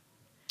JS,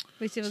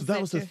 which was So that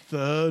was the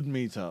third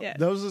meetup. Yes.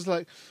 That was just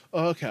like,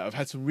 okay, I've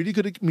had some really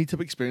good meetup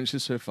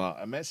experiences so far.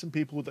 I met some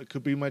people that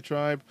could be my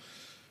tribe,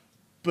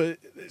 but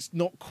it's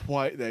not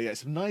quite there yet.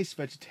 Some nice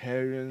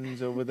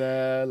vegetarians over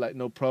there, like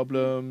no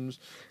problems.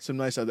 Some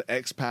nice other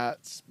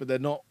expats, but they're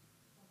not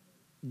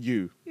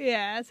you.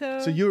 Yeah.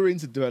 So you were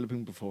into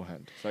developing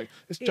beforehand. It's like,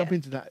 let's jump Yeah.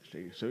 into that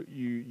actually. So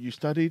you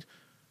studied.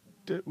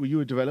 Were you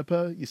a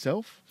developer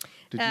yourself?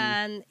 Did you?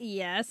 And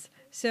yes,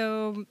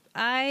 so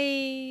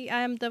I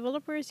am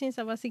developer since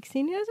I was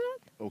 16 years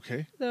old.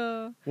 Okay.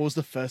 So What was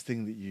the first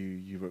thing that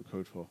you wrote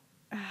code for?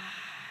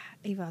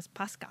 it was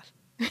Pascal.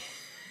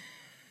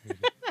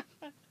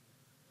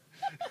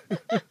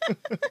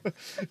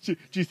 Do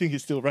you think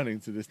it's still running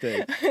to this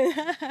day?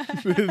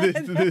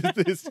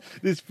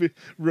 this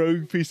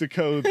rogue piece of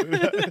code.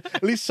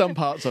 At least some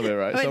parts of it,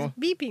 right? I was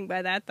beeping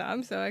by that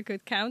time, so I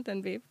could count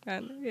and beep.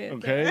 And, yeah,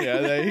 Okay,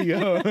 yeah, there you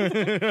go.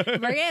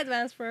 Very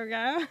advanced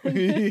program.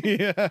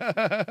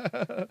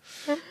 Yeah.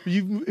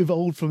 You've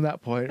evolved from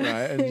that point,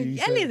 right? And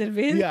you A little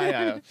bit.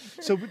 Yeah.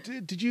 So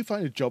did you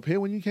find a job here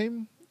when you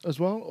came as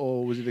well?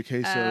 Or was it a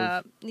case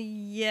of...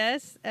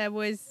 Yes, I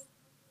was.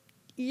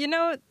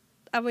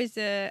 I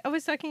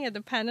was talking at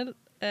the panel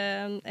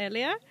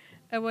earlier.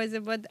 I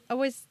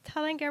was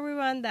telling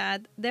everyone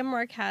that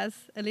Denmark has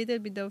a little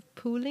bit of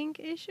pooling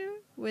issue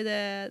with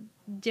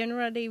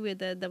generally with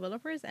the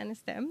developers and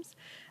STEMs.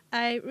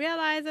 I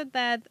realized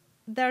that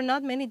there are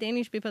not many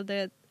Danish people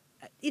that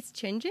it's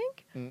changing,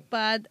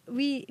 but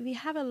we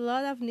have a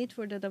lot of need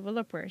for the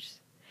developers.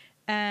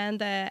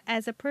 And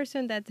as a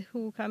person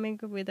who coming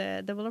with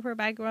a developer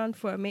background,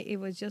 for me it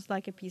was just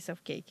like a piece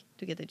of cake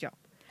to get a job.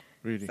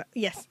 Really? So,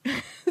 yes.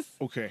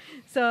 Okay.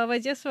 So it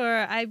was just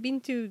I've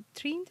been to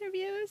 3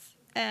 interviews,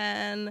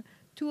 and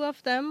 2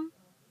 of them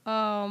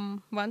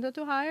wanted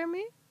to hire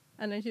me,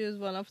 and I chose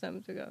one of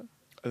them to go.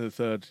 And the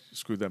third,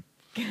 screw them.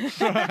 You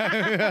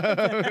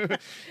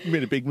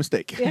made a big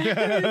mistake.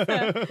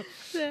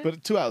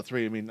 But 2 out of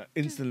 3, I mean,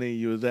 instantly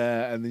you were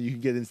there, and then you can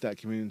get into that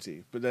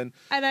community. But then,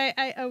 And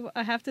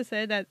I have to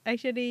say that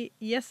actually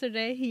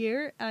yesterday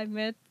here I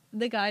met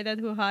the guy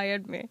who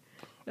hired me.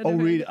 I Oh, don't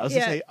know. really? I was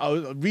going Yeah. to say, I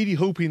was really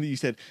hoping that you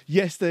said,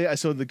 yesterday I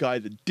saw the guy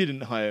that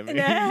didn't hire me.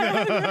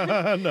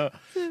 No. No.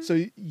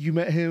 So you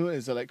met him,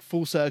 is it like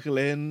full circle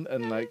in?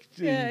 And like,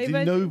 Yeah, did he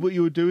but- know what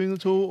you were doing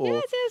at all? Or?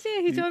 Yes.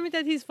 He told me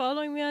that he's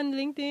following me on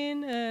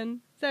LinkedIn, and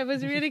so it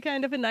was really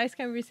kind of a nice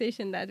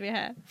conversation that we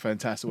had.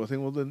 Fantastic. Well, I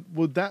think, well, then,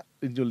 with that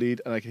in your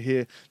lead, and I can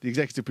hear the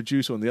executive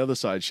producer on the other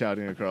side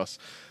shouting across,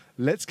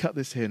 let's cut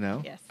this here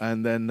now. Yes.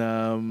 And then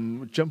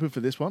jump in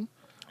for this one.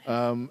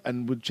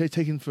 And we'll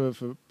take in for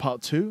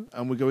part 2,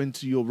 and we'll go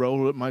into your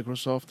role at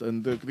Microsoft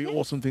and the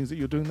awesome things that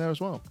you're doing there as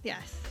well.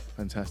 Yes.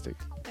 Fantastic.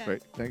 Yeah.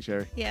 Great. Thanks,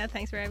 Sherry. Yeah,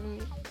 thanks for having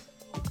me.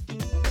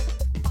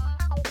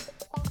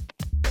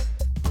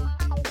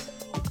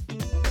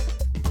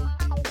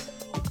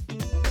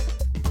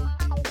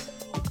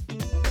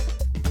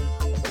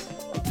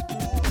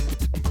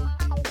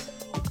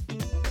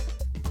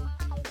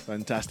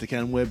 Fantastic.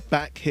 And we're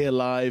back here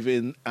live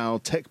in our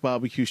Tech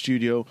Barbecue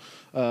studio.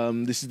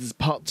 This is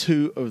part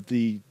 2 of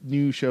the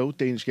new show,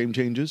 Danish Game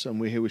Changers, and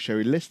we're here with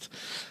Sherry List.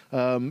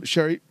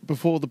 Sherry,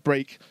 before the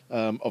break,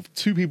 of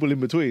 2 people in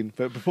between,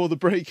 but before the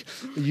break,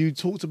 you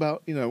talked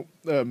about,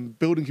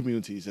 building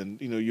communities,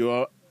 and, you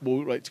are what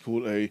we like to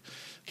call a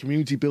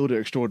community builder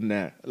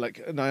extraordinaire.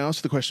 And I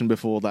asked the question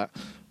before that,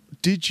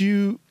 did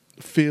you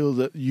feel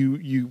that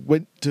you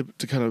went to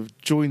kind of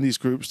join these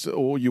groups,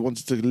 or you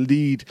wanted to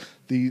lead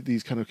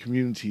these kind of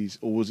communities,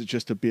 or was it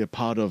just to be a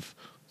part of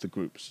the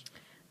groups?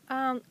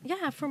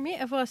 For me,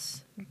 it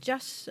was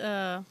just,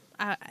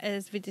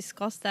 as we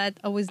discussed, that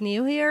I was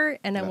new here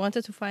and I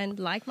wanted to find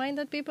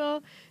like-minded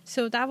people.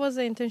 So that was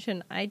the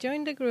intention. I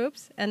joined the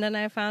groups, and then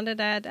I found out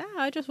that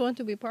I just want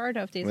to be part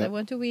of this. Yeah. I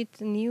want to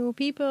meet new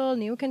people,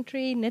 new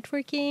country,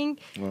 networking.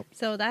 Well.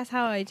 So that's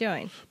how I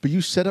joined. But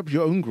you set up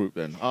your own group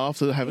then,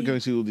 after having going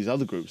to all these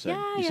other groups then.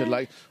 Yeah, You said,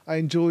 yeah. I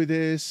enjoy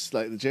this,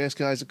 the JS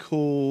guys are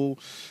cool,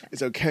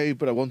 it's okay,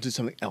 but I wanted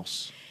something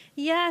else.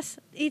 Yes,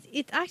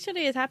 it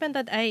actually happened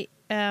that I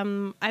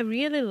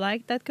really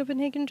liked that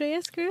Copenhagen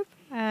JS group,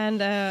 and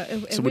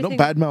So we're not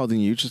bad-mouthing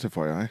you, just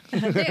FYI.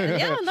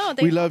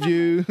 They We love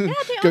you. Yeah,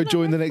 they Go all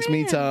join the are next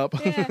friends. meetup.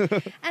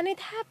 Yeah. And it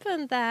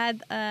happened that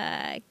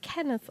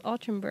Kenneth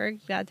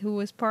Ottenberg, who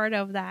was part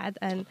of that,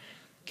 and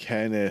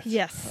Kenneth.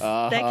 yes,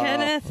 Ah, the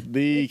Kenneth.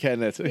 The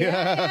Kenneth.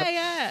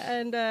 Yeah.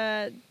 And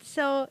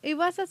so it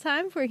was a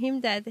time for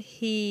him that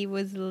he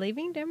was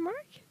leaving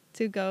Denmark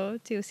to go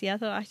to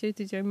Seattle, actually,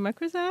 to join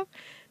Microsoft.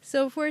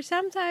 So for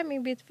some time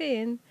in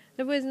between,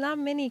 there was not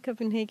many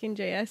Copenhagen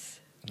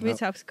JS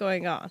meetups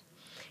going on.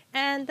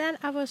 And then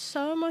I was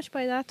so much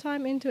by that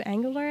time into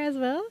Angular as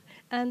well.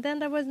 And then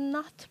there was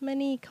not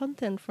many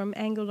content from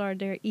Angular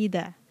there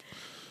either.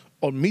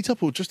 On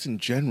Meetup or just in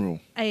general?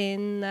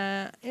 On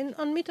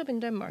Meetup in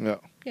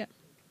Denmark. Yeah.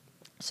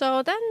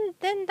 So then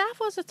that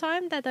was a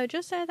time that I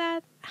just said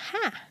that,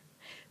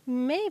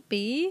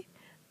 maybe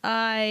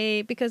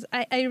because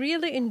I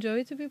really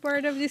enjoy to be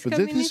part of this But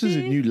community. this is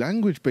a new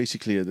language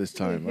basically at this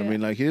time. I Yeah.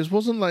 mean, it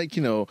wasn't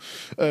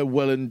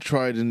well and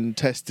tried and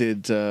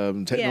tested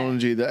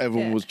technology that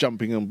everyone Yeah. was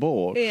jumping on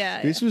board.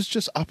 Yeah, This was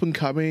just up and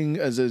coming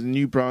as a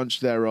new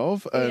branch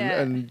thereof,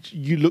 and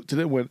you looked at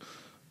it and went,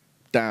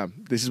 damn,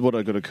 this is what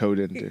I got to code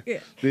into. Yeah.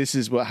 This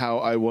is how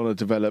I want to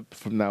develop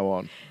from now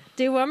on.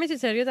 Do you want me to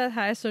tell you that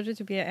how I started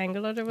to be an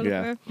Angular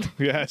developer?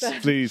 Yeah. Yes,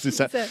 please.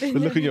 The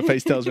look on your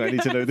face tells me I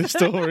need to know this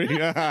story.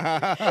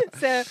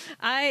 So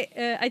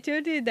I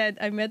told you that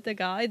I met the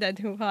guy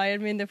who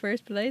hired me in the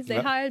first place. They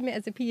Yeah. hired me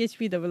as a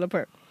PHP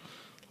developer.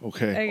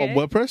 Okay. Okay. On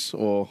WordPress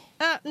or?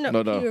 No,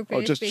 No. pure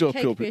Oh, just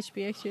PHP, pure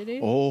PHP actually.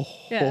 Oh,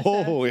 Yeah,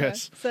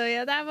 yes. So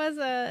that was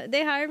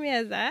they hired me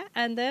as that,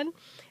 and then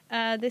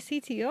the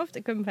CTO of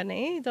the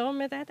company told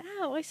me that,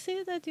 I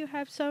see that you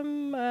have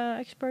some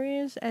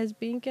experience as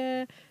being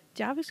a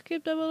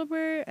JavaScript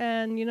developer,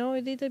 and you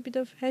did a bit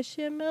of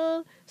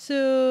HTML.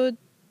 So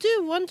do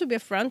you want to be a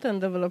front-end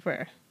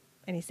developer?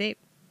 And he said,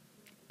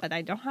 but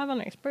I don't have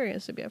an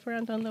experience to be a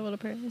front-end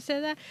developer. He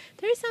said that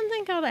there is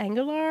something called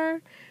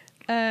Angular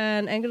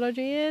and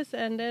AngularJS,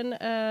 and then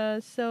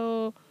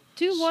so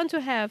do you want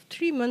to have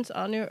 3 months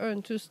on your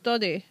own to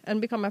study and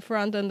become a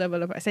front-end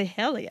developer? I say,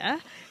 hell yeah.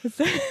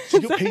 So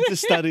you got paid to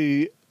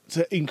study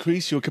to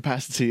increase your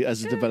capacity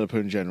as a developer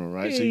in general,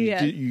 right? So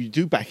Yeah. you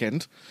do back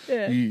end.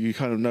 Yeah. You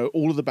kind of know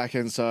all of the back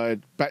end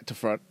side, back to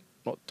front,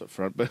 not to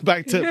front, but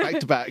back to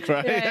back,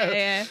 right?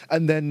 Yeah.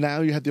 And then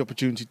now you had the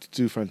opportunity to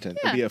do front end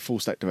and be a full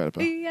stack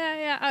developer.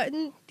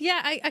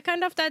 I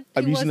kind of that.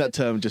 I'm using that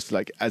term just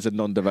as a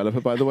non-developer,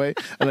 by the way,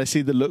 and I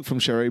see the look from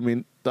Sherry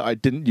mean that I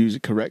didn't use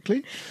it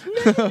correctly.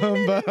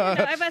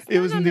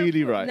 It was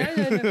nearly right.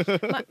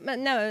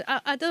 No,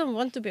 I didn't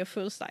want to be a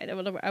full stack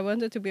developer. I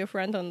wanted to be a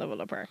front-end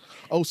developer.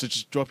 Oh, so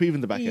just drop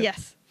even the back end.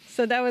 Yes.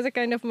 So that was a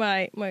kind of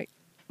my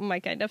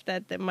kind of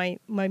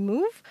my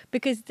move,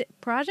 because the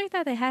project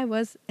that I had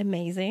was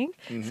amazing.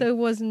 Mm-hmm. So it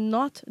was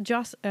not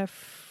just a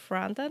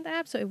front-end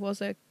app, so it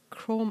was a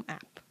Chrome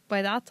app.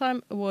 By that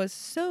time, it was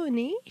so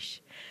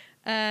niche.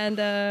 And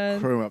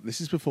Chrome app.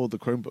 This is before the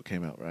Chromebook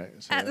came out, right?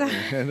 So,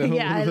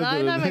 yeah, a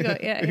long time ago.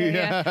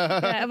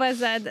 Yeah. It was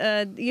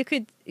that you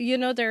could,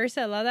 there's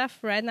a lot of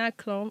right now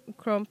Chrome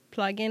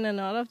plugin and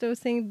all of those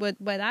things.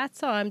 But by that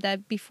time,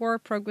 that before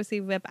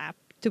Progressive Web App,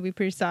 to be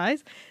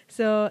precise,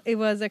 so it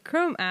was a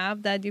Chrome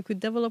app that you could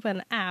develop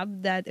an app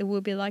that it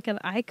would be like an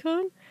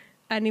icon,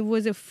 and it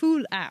was a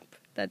full app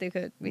that it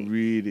could be.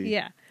 Really?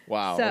 Yeah.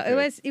 Wow. So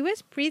okay. it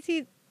was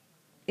pretty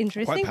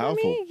interesting Quite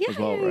powerful for me. Yeah, as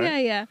well,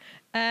 right? yeah.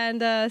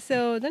 And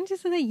so then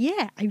just said,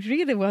 I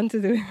really want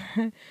to do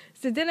it.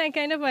 So then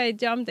I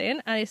jumped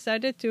in and I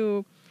started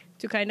to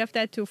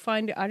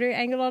find the other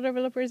Angular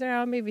developers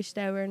around me, which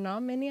there were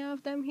not many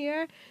of them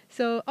here.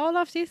 So all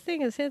of these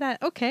things, I said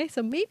that, okay,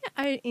 so maybe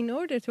in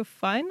order to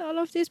find all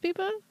of these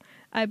people,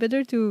 I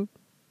better to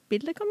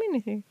build a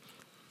community.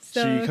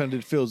 So you kind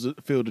of feel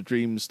the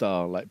dream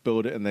style, like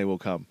build it and they will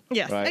come.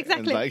 Yes, right?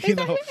 exactly. And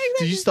Exactly.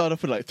 did you start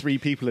off with like 3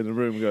 people in the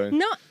room going?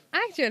 No,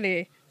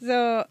 actually.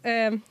 So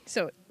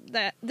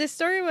the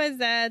story was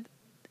that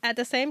at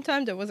the same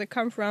time there was a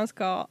conference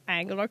called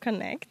Angular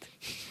Connect.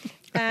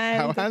 And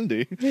How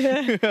handy.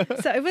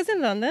 so it was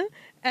in London,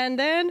 and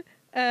then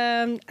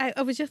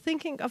I was just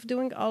thinking of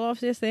doing all of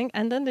this thing,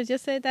 and then they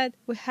just said that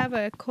we have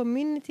a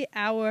community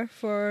hour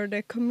for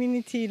the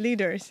community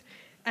leaders.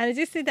 And I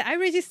just said that I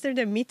registered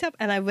a meetup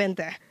and I went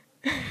there.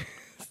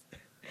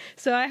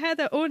 So I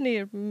had only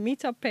a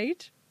meetup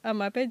page on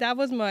my page. That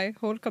was my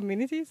whole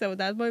community. So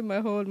that was my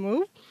whole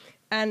move.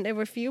 And there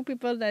were few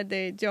people that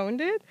they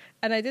joined it.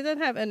 And I didn't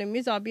have any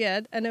meetup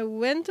yet. And I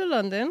went to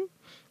London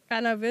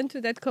and I went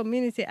to that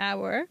community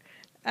hour.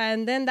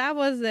 And then that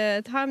was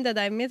the time that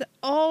I met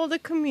all the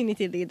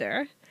community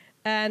leaders.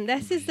 And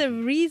this is the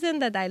reason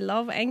that I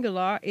love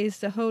Angular is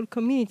the whole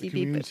community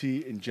Community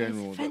in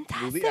general. It's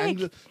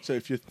fantastic. So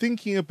if you're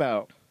thinking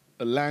about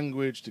a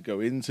language to go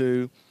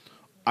into,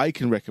 I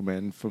can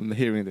recommend from the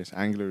hearing this,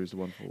 Angular is the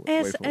one way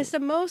forward. It's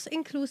the most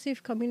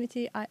inclusive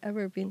community I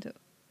ever been to.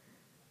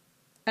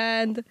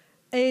 And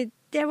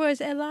there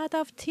was a lot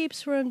of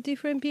tips from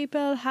different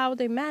people, how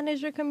they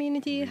manage their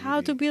community,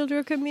 how to build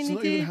their community.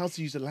 It's not even how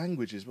to use the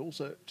languages, but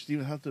also just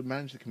even how to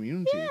manage the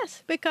community.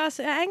 Yes, because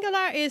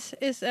Angular is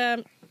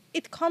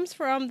it comes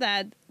from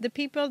that the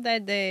people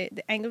that the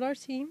Angular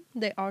team,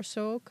 they are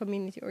so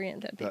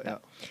community-oriented people. Yeah.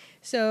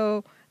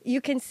 So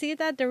you can see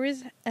that there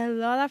is a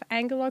lot of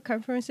Angular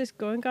conferences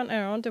going on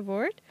around the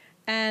world,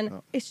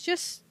 and it's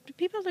just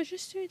people are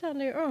just doing it on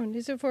their own.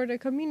 This is for the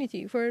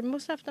community. For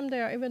most of them,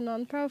 they are even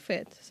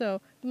non-profit. So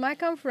my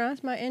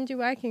conference, my NG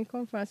Viking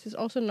conference, is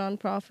also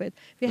non-profit.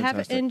 We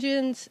have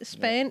Engines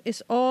Spain,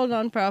 it's all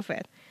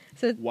non-profit.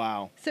 So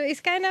wow. So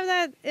it's kind of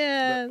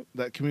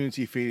that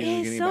community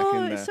feeling getting back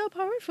in there. It's so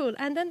powerful.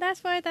 And then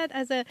that's why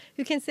that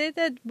you can say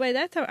that by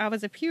that time I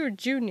was a pure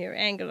junior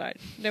Angular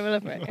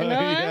developer. You know?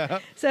 Yeah.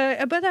 So,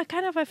 but I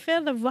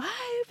felt the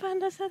vibe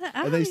and I said,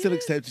 and they still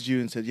accepted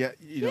you and said, you're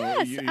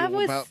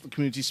about the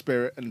community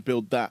spirit and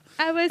build that.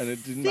 I was and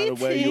it didn't matter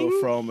where you were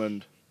from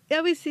and.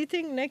 I was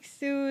sitting next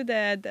to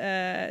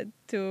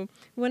to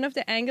one of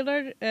the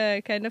Angular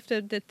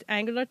the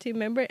Angular team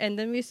member, and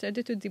then we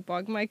started to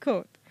debug my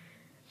code.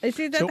 I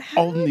see that. So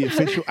on the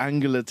official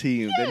Angular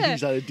team, then he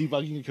started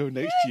debugging the code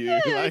next to you.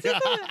 Like,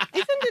 isn't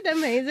it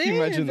amazing? Can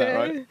you imagine that,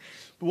 right?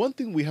 But one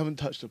thing we haven't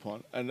touched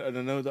upon, and I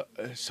know that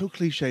it's so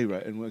cliche,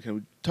 right? And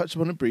we touched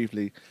upon it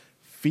briefly.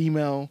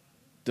 Female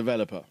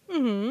developer.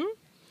 Mm-hmm.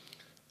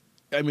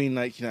 I mean,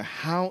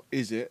 how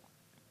is it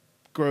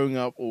growing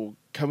up or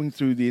coming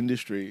through the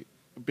industry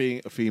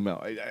being a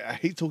female? I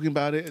hate talking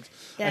about it.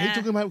 I hate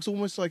talking about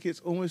it. It's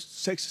almost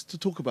sexist to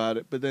talk about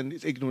it, but then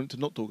it's ignorant to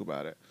not talk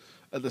about it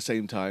at the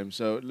same time.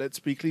 So let's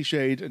be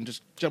cliched and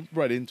just jump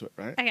right into it,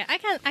 right? Okay,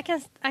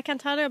 I can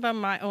tell you about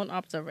my own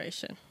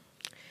observation.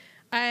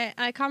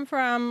 I come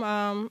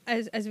from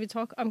as we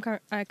talk.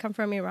 I come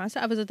from Iran,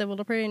 so I was a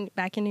developer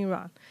back in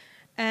Iran.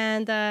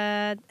 And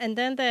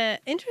then the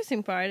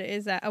interesting part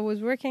is that I was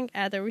working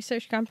at a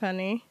research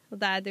company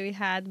that we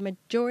had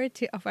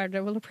majority of our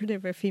developers, they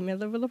were female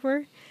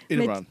developer.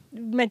 In Iran.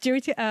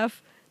 Majority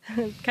of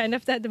kind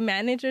of that the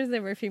managers, they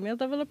were female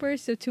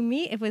developers. So to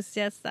me, it was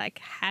just like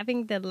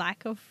having the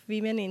lack of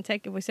women in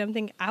tech. It was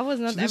something I was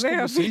not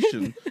aware of.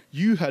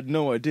 You had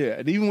no idea.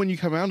 And even when you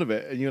come out of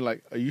it and you're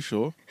like, are you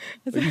sure?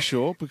 Are you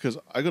sure? Because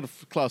I got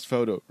a class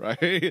photo,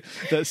 right?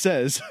 That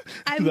says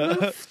I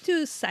moved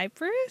to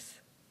Cyprus.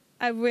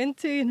 I went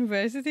to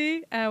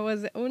university. I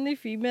was the only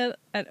female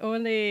and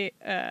only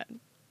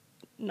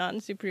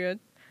non-Cypriot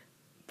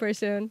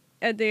person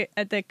at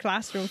the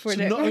classroom for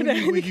so not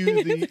only were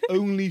you the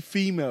only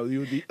female, you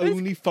were the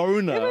only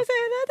foreigner. It was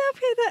a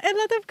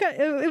lot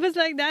of it was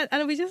like that,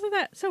 and we just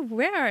thought, so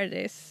where are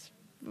this?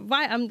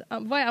 Why I'm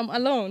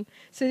alone?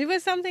 So it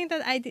was something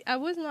that I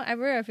was not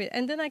aware of it,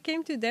 and then I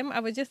came to them.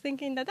 I was just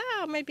thinking that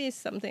maybe it's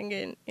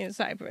something in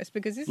Cyprus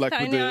because it's like a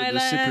tiny with the island.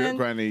 Cypriot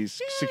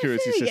grannies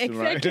security system,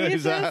 exactly.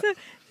 Right?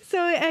 So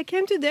I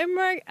came to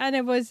Denmark, and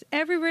it was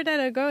everywhere that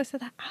I go. I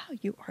said, "Oh,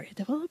 you are a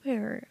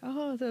developer."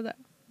 Oh, so that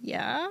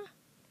yeah.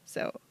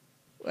 So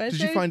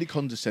Did you find it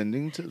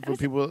condescending when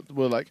people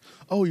were like,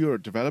 "Oh, you're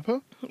a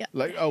developer"? Yeah.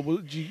 Like, "Oh, well,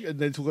 and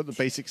then talk about the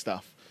basic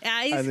stuff."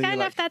 Yeah, it's And then kind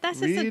you're of that.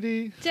 That's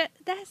really?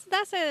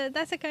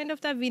 that's a kind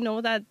of that we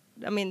know that.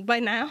 I mean, by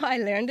now I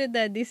learned it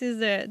that this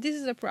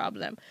is a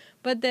problem.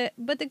 But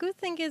the good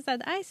thing is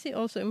that I see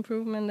also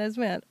improvement as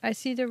well. I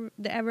see the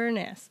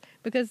awareness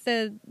because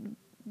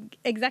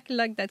exactly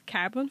like that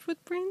carbon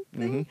footprint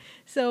thing. Mm-hmm.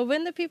 So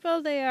when the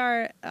people they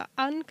are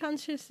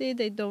unconsciously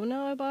they don't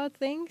know about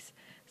things.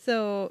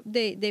 So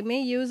they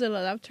may use a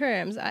lot of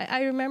terms.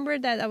 I remember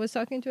that I was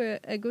talking to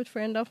a good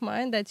friend of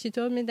mine that she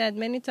told me that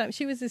many times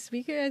she was a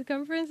speaker at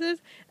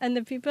conferences and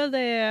the people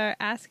they are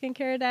asking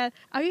her that,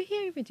 are you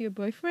here with your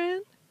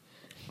boyfriend?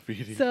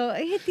 Really? So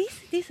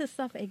this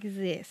stuff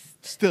exists.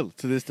 Still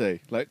to this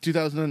day, like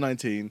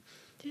 2019,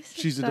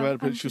 she's a stuff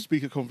developer. She'll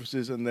speak at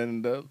conferences, and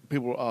then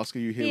people will ask, "Are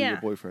you here with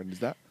your boyfriend?" Is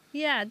that?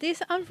 Yeah,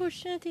 this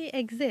unfortunately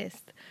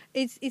exists.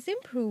 It's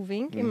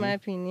improving in my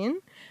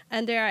opinion,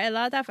 and there are a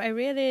lot of. I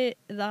really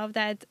love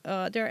that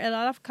there are a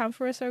lot of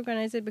conference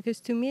organizers because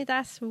to me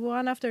that's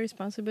one of the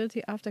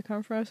responsibility of the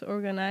conference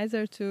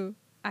organizer to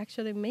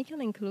actually make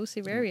an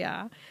inclusive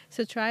area.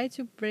 So try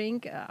to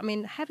bring.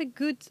 Have a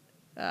good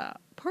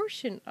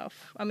portion of.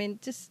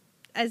 Just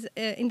as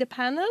in the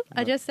panel,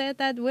 I just said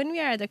that when we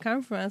are at a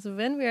conference,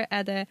 when we are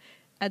at a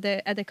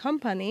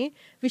company,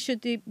 we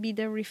should be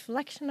the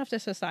reflection of the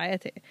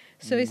society.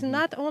 So it's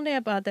not only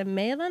about the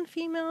male and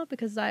female,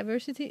 because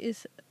diversity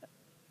is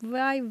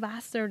way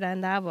vaster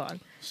than that one.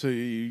 So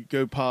you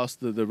go past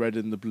the red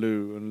and the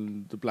blue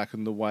and the black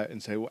and the white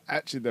and say, well,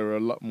 actually, there are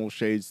a lot more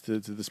shades to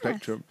the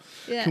spectrum.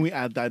 Yes. Can we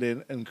add that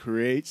in and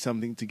create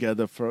something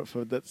together for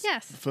that?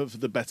 Yes. For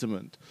the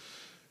betterment?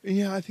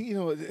 Yeah, I think,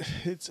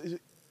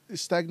 it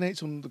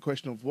stagnates on the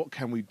question of what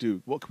can we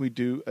do? What can we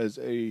do as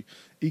a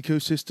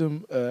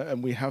ecosystem?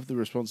 And we have the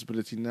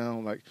responsibility now,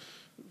 like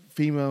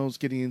females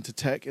getting into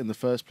tech in the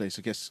first place.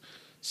 I guess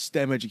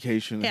STEM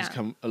education has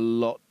come a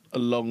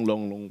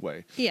long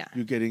way. Yeah.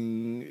 You're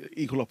getting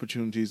equal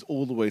opportunities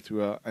all the way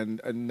throughout,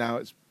 and now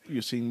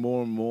you're seeing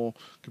more and more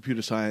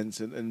computer science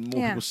and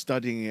more people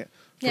studying it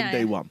from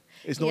day one.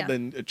 It's not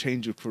then a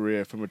change of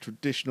career from a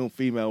traditional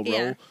female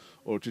role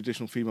or a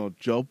traditional female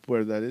job,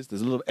 where that is.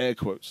 There's a lot of air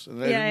quotes. And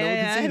no one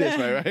can see this,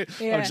 right?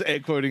 Yeah. I'm just air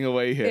quoting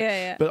away here.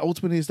 Yeah. But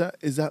ultimately, is that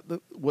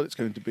what it's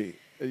going to be?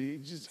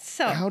 Is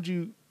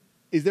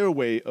there a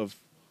way of...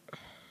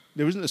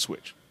 There isn't a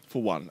switch,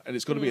 for one, and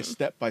it's got to be a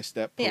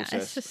step-by-step process. Yeah,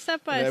 it's a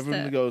step-by-step. And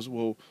everyone goes,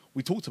 well,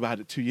 we talked about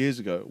it 2 years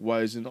ago.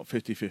 Why is it not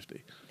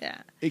 50-50? Yeah.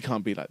 It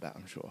can't be like that,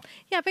 I'm sure.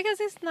 Yeah, because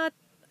it's not...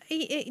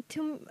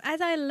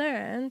 as I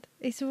learned,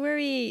 it's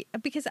very...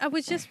 Because I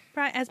was just...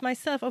 As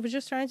myself, I was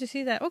just trying to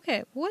see that,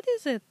 okay, what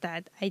is it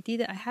that I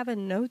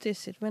haven't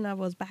noticed it when I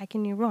was back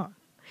in Iran?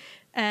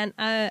 And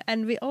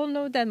we all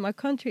know that my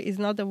country is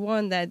not the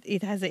one that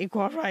it has an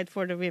equal right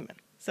for the women.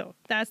 So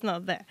that's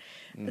not there.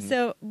 Mm-hmm.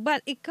 So,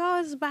 but it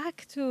goes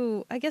back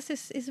to, I guess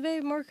it's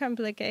very more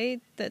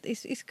complicated.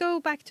 It's go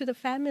back to the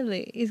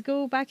family. It's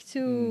go back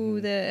to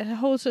the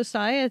whole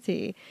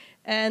society.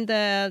 And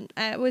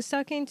I was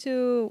talking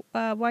to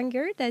one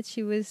girl that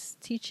she was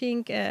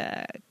teaching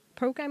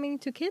programming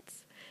to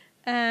kids.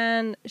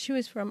 And she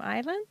was from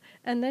Ireland.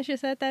 And then she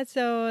said that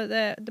so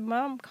the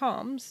mom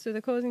comes to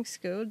the coding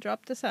school,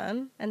 drop the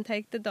son, and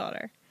take the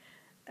daughter.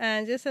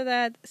 And just said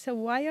that, so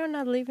why you're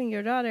not leaving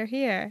your daughter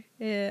here?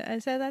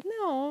 And said that,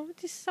 no,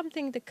 this is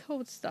something, the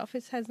code stuff,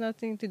 it has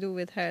nothing to do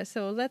with her.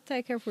 So let's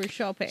take her for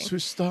shopping. So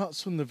it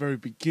starts from the very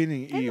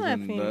beginning,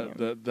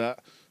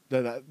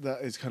 that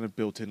is kind of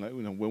built in. Like,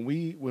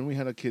 when we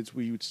had our kids,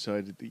 we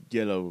decided the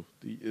yellow.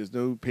 There's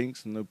no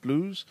pinks and no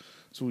blues.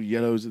 It's all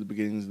yellows at the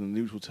beginnings and the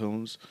neutral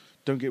tones.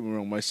 Don't get me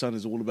wrong, my son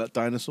is all about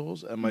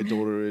dinosaurs, and my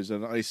daughter is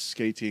an ice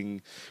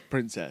skating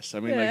princess. I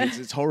mean,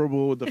 it's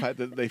horrible the fact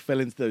that they fell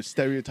into those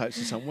stereotypes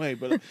in some way,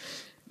 but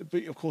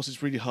of course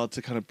it's really hard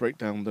to kind of break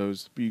down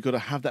those. But you've got to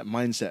have that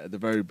mindset at the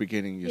very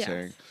beginning. You're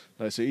saying,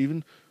 so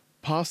even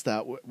past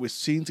that, we're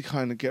seeing to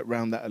kind of get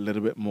around that a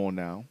little bit more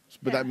now.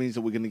 But that means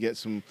that we're going to get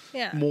some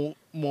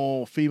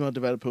more female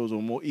developers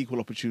or more equal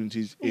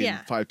opportunities in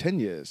 5-10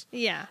 years.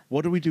 Yeah.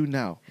 What do we do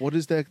now? What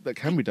is there that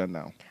can be done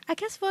now? I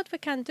guess what we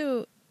can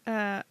do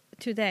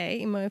today,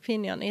 in my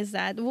opinion, is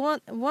that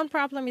one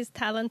problem is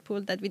talent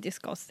pool that we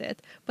discussed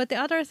it. But the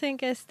other thing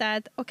is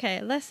that,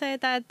 okay, let's say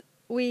that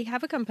we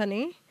have a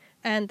company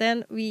and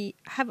then we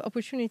have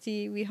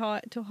opportunity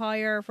to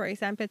hire, for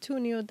example, 2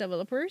 new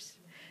developers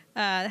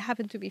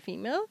happen to be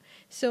female.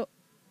 So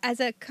as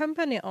a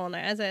company owner,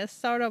 as a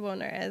startup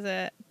owner, as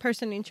a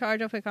person in charge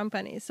of a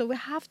company, so we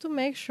have to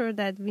make sure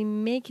that we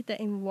make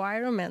the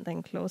environment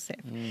inclusive.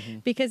 Mm-hmm.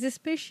 Because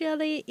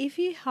especially if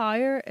you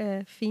hire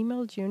a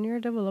female junior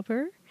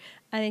developer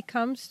and it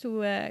comes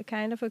to a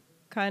kind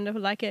of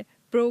like a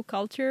bro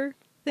culture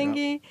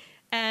thingy,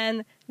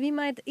 and we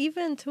might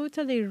even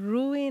totally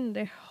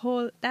ruin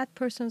that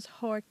person's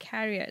whole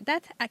career.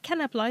 That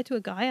can apply to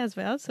a guy as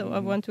well. So I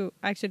want to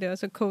actually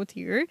also quote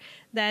here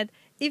that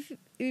if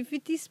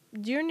it is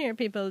junior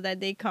people that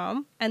they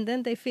come and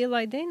then they feel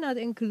like they're not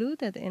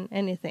included in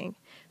anything.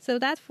 So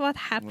that's what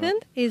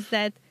happened is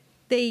that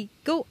they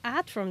go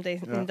out from the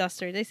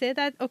industry. They say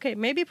that, okay,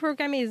 maybe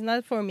programming is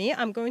not for me.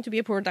 I'm going to be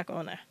a product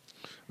owner.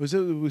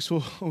 We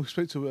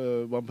spoke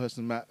to one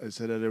person, Matt, who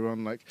said earlier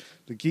on, like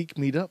the geek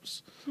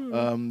meetups,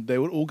 they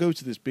would all go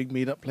to this big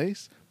meetup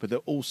place, but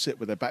they'll all sit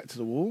with their back to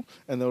the wall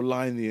and they'll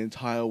line the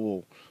entire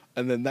wall.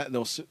 And then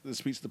they'll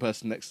speak to the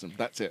person next to them.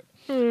 That's it.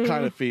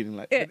 Kind of feeling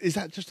like, is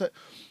that just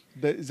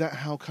is that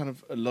how kind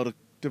of a lot of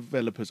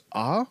developers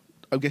are?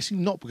 I'm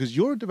guessing not, because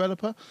you're a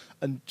developer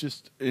and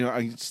just,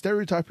 I'm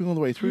stereotyping all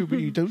the way through, but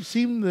you don't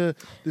seem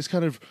this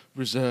kind of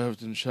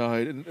reserved and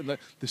shy and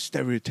like the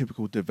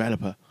stereotypical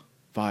developer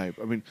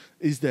vibe. I mean,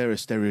 is there a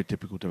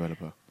stereotypical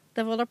developer?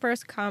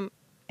 Developers come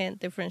in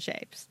different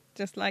shapes,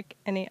 just like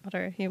any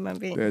other human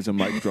being. There's a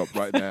mic drop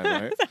right there,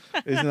 right?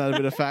 Isn't that a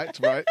bit of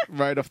fact,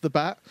 right off the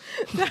bat?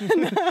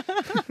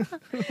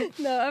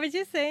 No, I was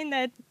just saying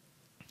that,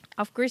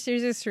 of course,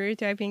 there's a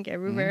stereotyping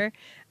everywhere.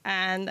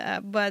 And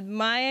but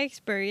my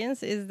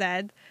experience is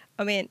that,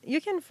 I mean, you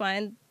can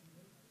find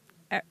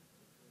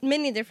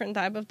many different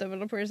type of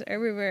developers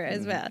everywhere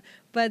as well.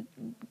 But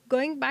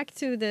going back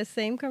to the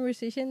same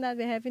conversation that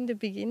we have in the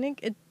beginning,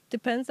 it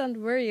depends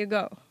on where you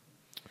go.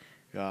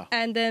 Yeah.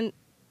 And then,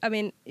 I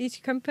mean,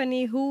 each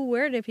company, who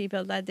were the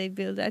people that they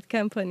built that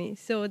company?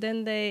 So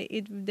then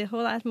the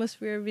whole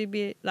atmosphere will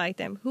be like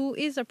them. Who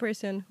is a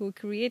person who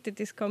created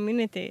this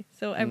community?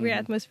 So every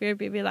atmosphere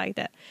will be like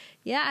that.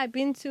 Yeah, I've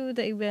been to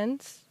the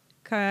events,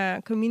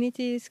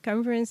 communities,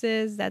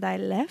 conferences that I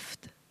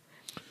left.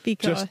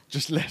 Because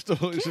just left,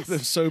 or it's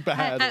just so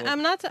bad.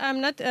 I'm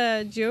not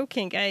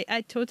joking.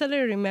 I totally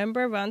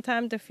remember one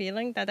time the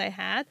feeling that I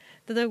had,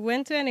 that I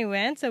went to an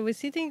event. I was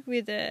sitting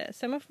with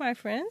some of my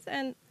friends,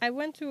 and I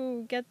went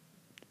to get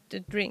the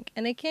drink,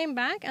 and I came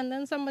back, and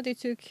then somebody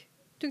took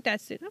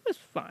that seat. That was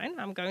fine.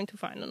 I'm going to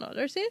find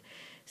another seat.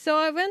 So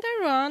I went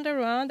around.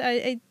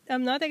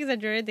 I'm not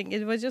exaggerating.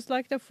 It was just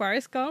like the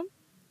Forrest Gump,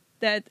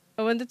 that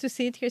I wanted to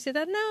sit here. Said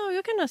that, no,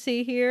 you cannot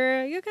sit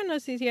here. You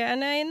cannot sit here.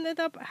 And I ended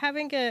up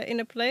having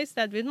in a place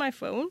that with my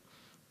phone,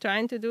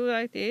 trying to do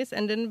like this.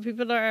 And then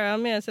people are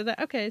around me. I said,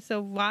 okay,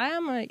 so why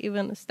am I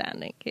even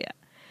standing here?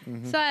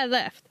 So I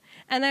left.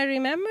 And I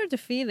remember the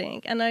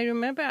feeling. And I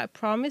remember I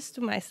promised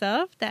to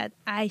myself that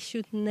I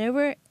should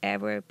never,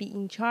 ever be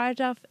in charge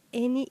of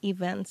any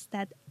events,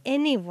 that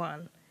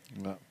anyone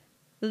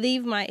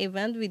leave my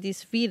event with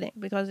this feeling,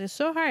 because it's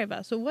so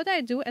horrible. So what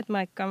I do at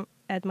my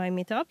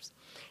meetups,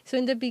 so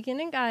in the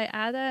beginning I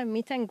add a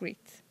meet and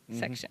greet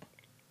section,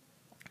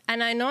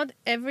 and I know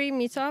every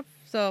meetup.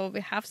 So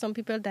we have some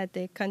people that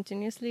they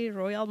continuously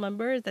royal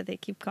members that they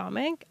keep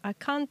coming. I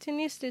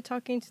continuously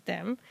talking to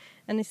them,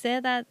 and they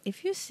say that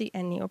if you see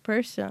a new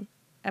person,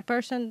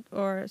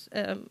 or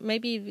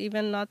maybe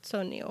even not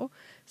so new,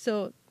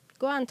 so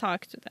go and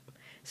talk to them.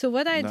 So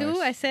what I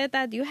do, I say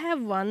that you have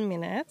 1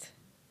 minute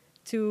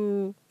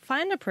to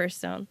find a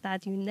person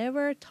that you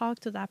never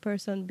talked to that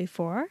person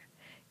before.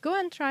 Go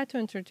and try to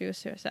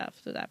introduce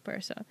yourself to that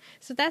person.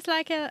 So that's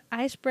like a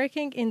ice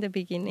breaking in the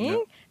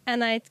beginning,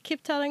 and I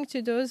keep telling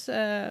to those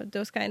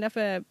kind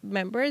of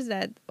members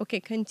that, okay,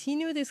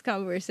 continue this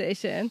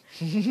conversation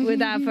with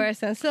that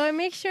person. So I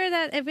make sure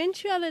that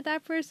eventually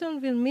that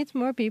person will meet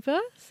more people,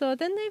 so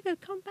then they will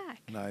come back.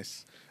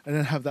 Nice, and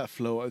then have that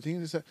flow. I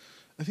think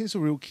it's a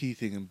real key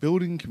thing, and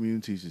building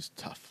communities is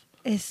tough.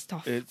 It's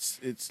tough.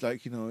 It's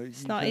like,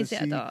 it's not easy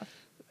at all.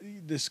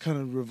 This kind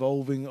of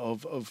revolving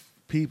of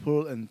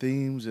people and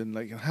themes, and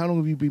like, how long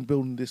have you been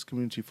building this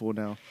community for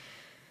now?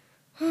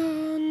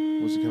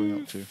 What's it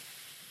coming up to?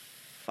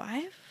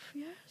 5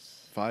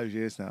 years. 5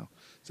 years now.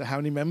 So how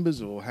many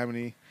members or how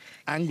many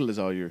anglers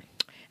are you?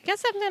 I guess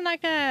something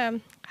like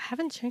I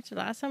haven't checked the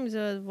last time. It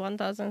was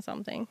 1,000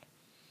 something.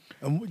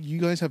 And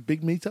you guys have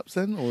big meetups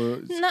then,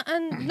 or?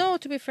 No,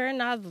 to be fair,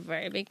 not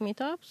very big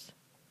meetups.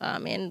 I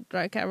mean,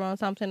 like around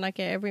something like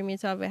every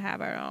meetup we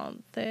have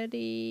around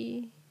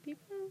 30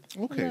 people.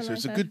 Okay, so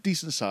it's a good,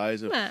 decent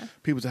size of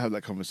people to have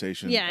that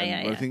conversation.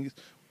 I think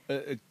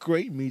a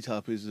great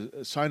meetup is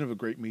a sign of a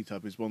great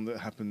meetup is one that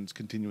happens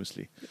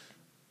continuously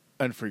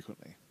and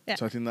frequently. Yeah.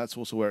 So I think that's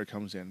also where it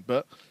comes in.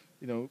 But,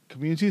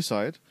 community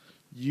aside,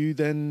 you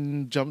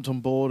then jumped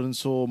on board and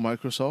saw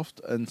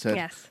Microsoft and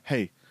said,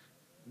 hey,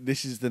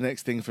 this is the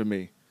next thing for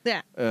me.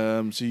 Yeah.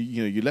 So,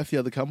 you left the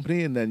other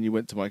company and then you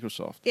went to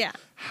Microsoft. Yeah.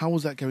 How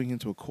was that going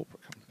into a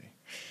corporate company?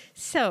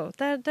 So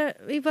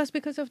it was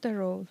because of the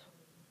role.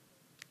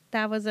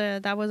 That was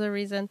a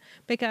reason,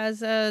 because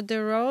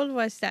the role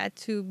was that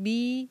to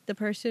be the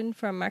person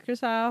from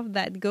Microsoft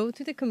that go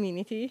to the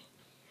community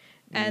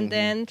and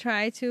then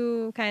try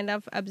to kind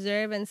of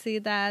observe and see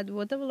that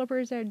what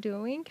developers are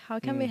doing, how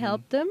can we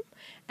help them,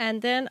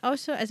 and then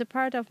also as a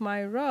part of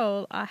my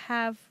role,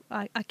 I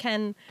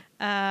can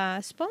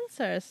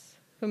sponsor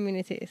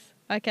communities.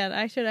 I can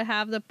actually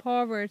have the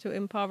power to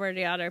empower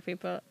the other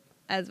people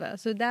as well.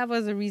 So that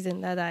was the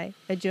reason that I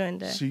joined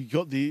there. So you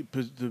got the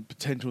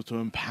potential to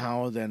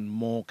empower then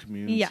more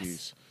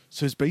communities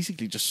So it's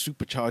basically just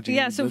supercharging.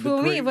 Yeah, so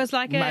for me, it was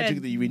like magic a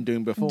that you've been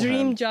doing before.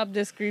 dream job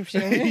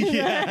description.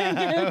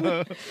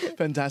 Yeah,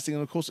 fantastic.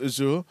 And of course,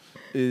 Azure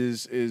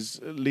is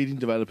leading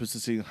developers to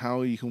seeing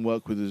how you can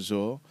work with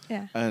Azure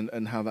Yeah.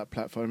 and how that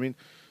platform. I mean,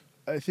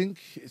 I think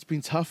it's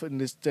been tough in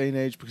this day and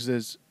age because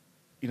there's,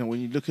 when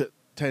you look at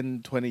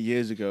 10, 20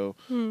 years ago,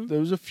 there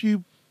was a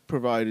few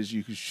providers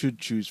you should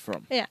choose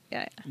from. Yeah.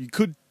 You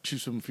could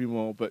choose from a few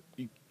more, but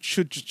you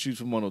should just choose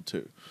from one or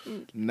two.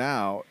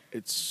 Now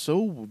it's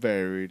so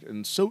varied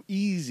and so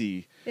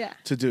easy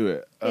to do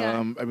it.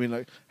 Yeah. I mean,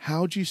 like,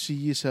 how do you see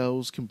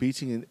yourselves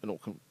competing in or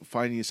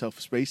finding yourself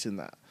a space in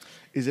that?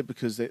 Is it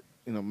because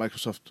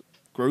Microsoft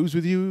grows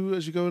with you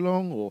as you go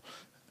along, or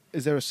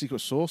is there a secret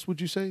sauce,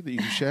 would you say, that you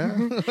can share?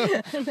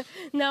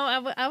 No,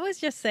 I was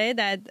just say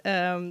that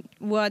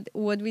what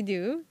we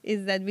do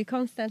is that we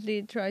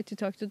constantly try to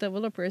talk to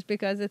developers,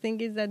 because the thing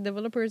is that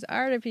developers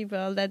are the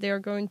people that they are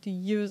going to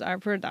use our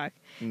product.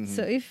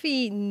 So if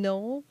we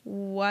know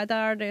what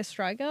are their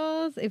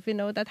struggles, if we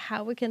know that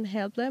how we can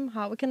help them,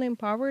 how we can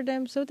empower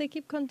them, so they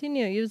keep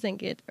continue using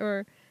it.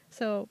 Or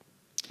so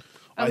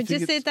I would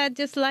just say that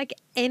just like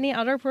any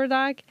other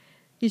product,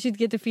 you should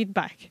get the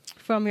feedback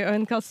from your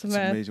own customer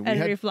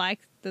and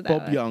reflect to that.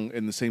 Bob Young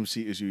in the same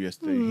seat as you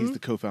yesterday. He's the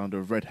co-founder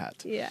of Red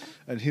Hat. Yeah.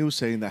 And he was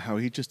saying that how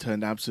he just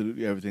turned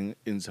absolutely everything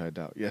inside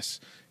out. Yes,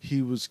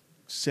 he was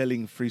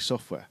selling free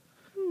software.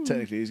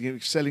 Technically,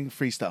 he's selling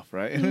free stuff,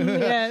 right?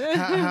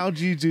 Yeah. how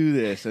do you do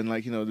this? And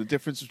the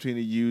difference between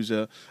a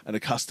user and a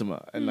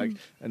customer, and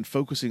and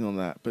focusing on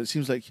that. But it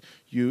seems like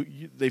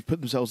they've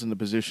put themselves in a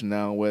position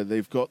now where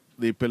they've got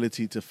the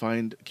ability to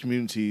find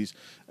communities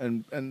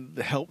and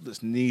the help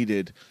that's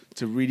needed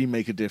to really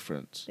make a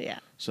difference. Yeah.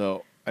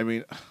 So, I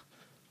mean,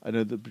 I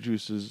know the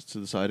producer's to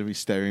the side of me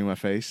staring in my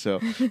face.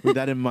 So with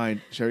that in mind,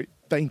 Sherry,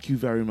 thank you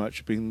very much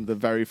for being the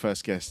very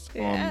first guest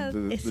on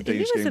the Danish Game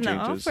Changers. It was an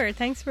offer.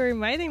 Thanks for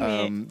inviting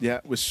me.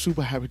 Yeah, we're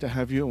super happy to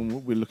have you,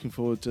 and we're looking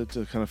forward to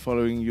kind of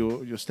following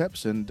your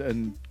steps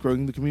and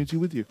growing the community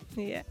with you.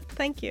 Yeah,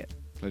 thank you.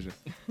 Pleasure.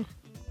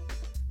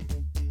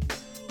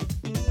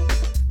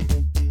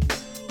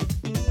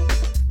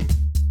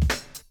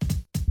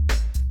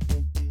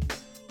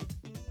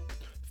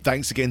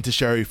 Thanks again to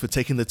Sherry for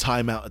taking the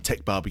time out at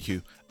Tech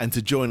Barbecue and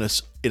to join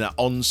us in our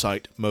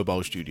on-site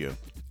mobile studio.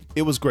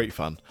 It was great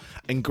fun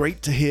and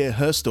great to hear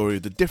her story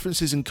of the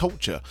differences in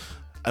culture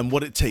and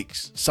what it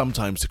takes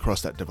sometimes to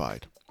cross that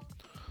divide.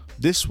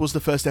 This was the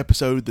first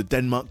episode of the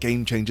Denmark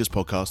Game Changers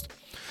podcast,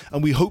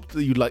 and we hope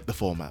that you liked the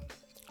format.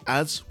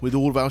 As with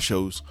all of our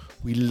shows,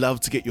 we love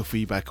to get your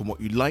feedback on what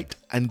you liked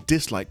and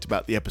disliked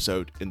about the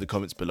episode in the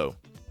comments below.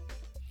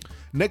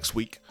 Next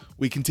week,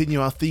 we continue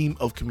our theme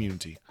of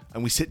community,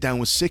 and we sit down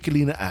with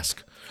Sikalina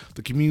Ask,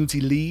 the community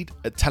lead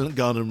at Talent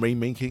Garden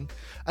Rainmaking,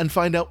 and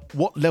find out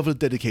what level of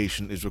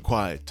dedication is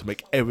required to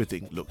make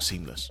everything look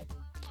seamless.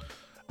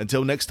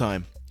 Until next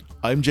time,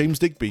 I'm James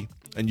Digby,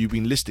 and you've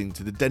been listening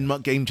to the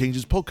Denmark Game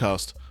Changers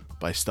podcast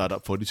by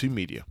Startup 42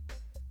 Media.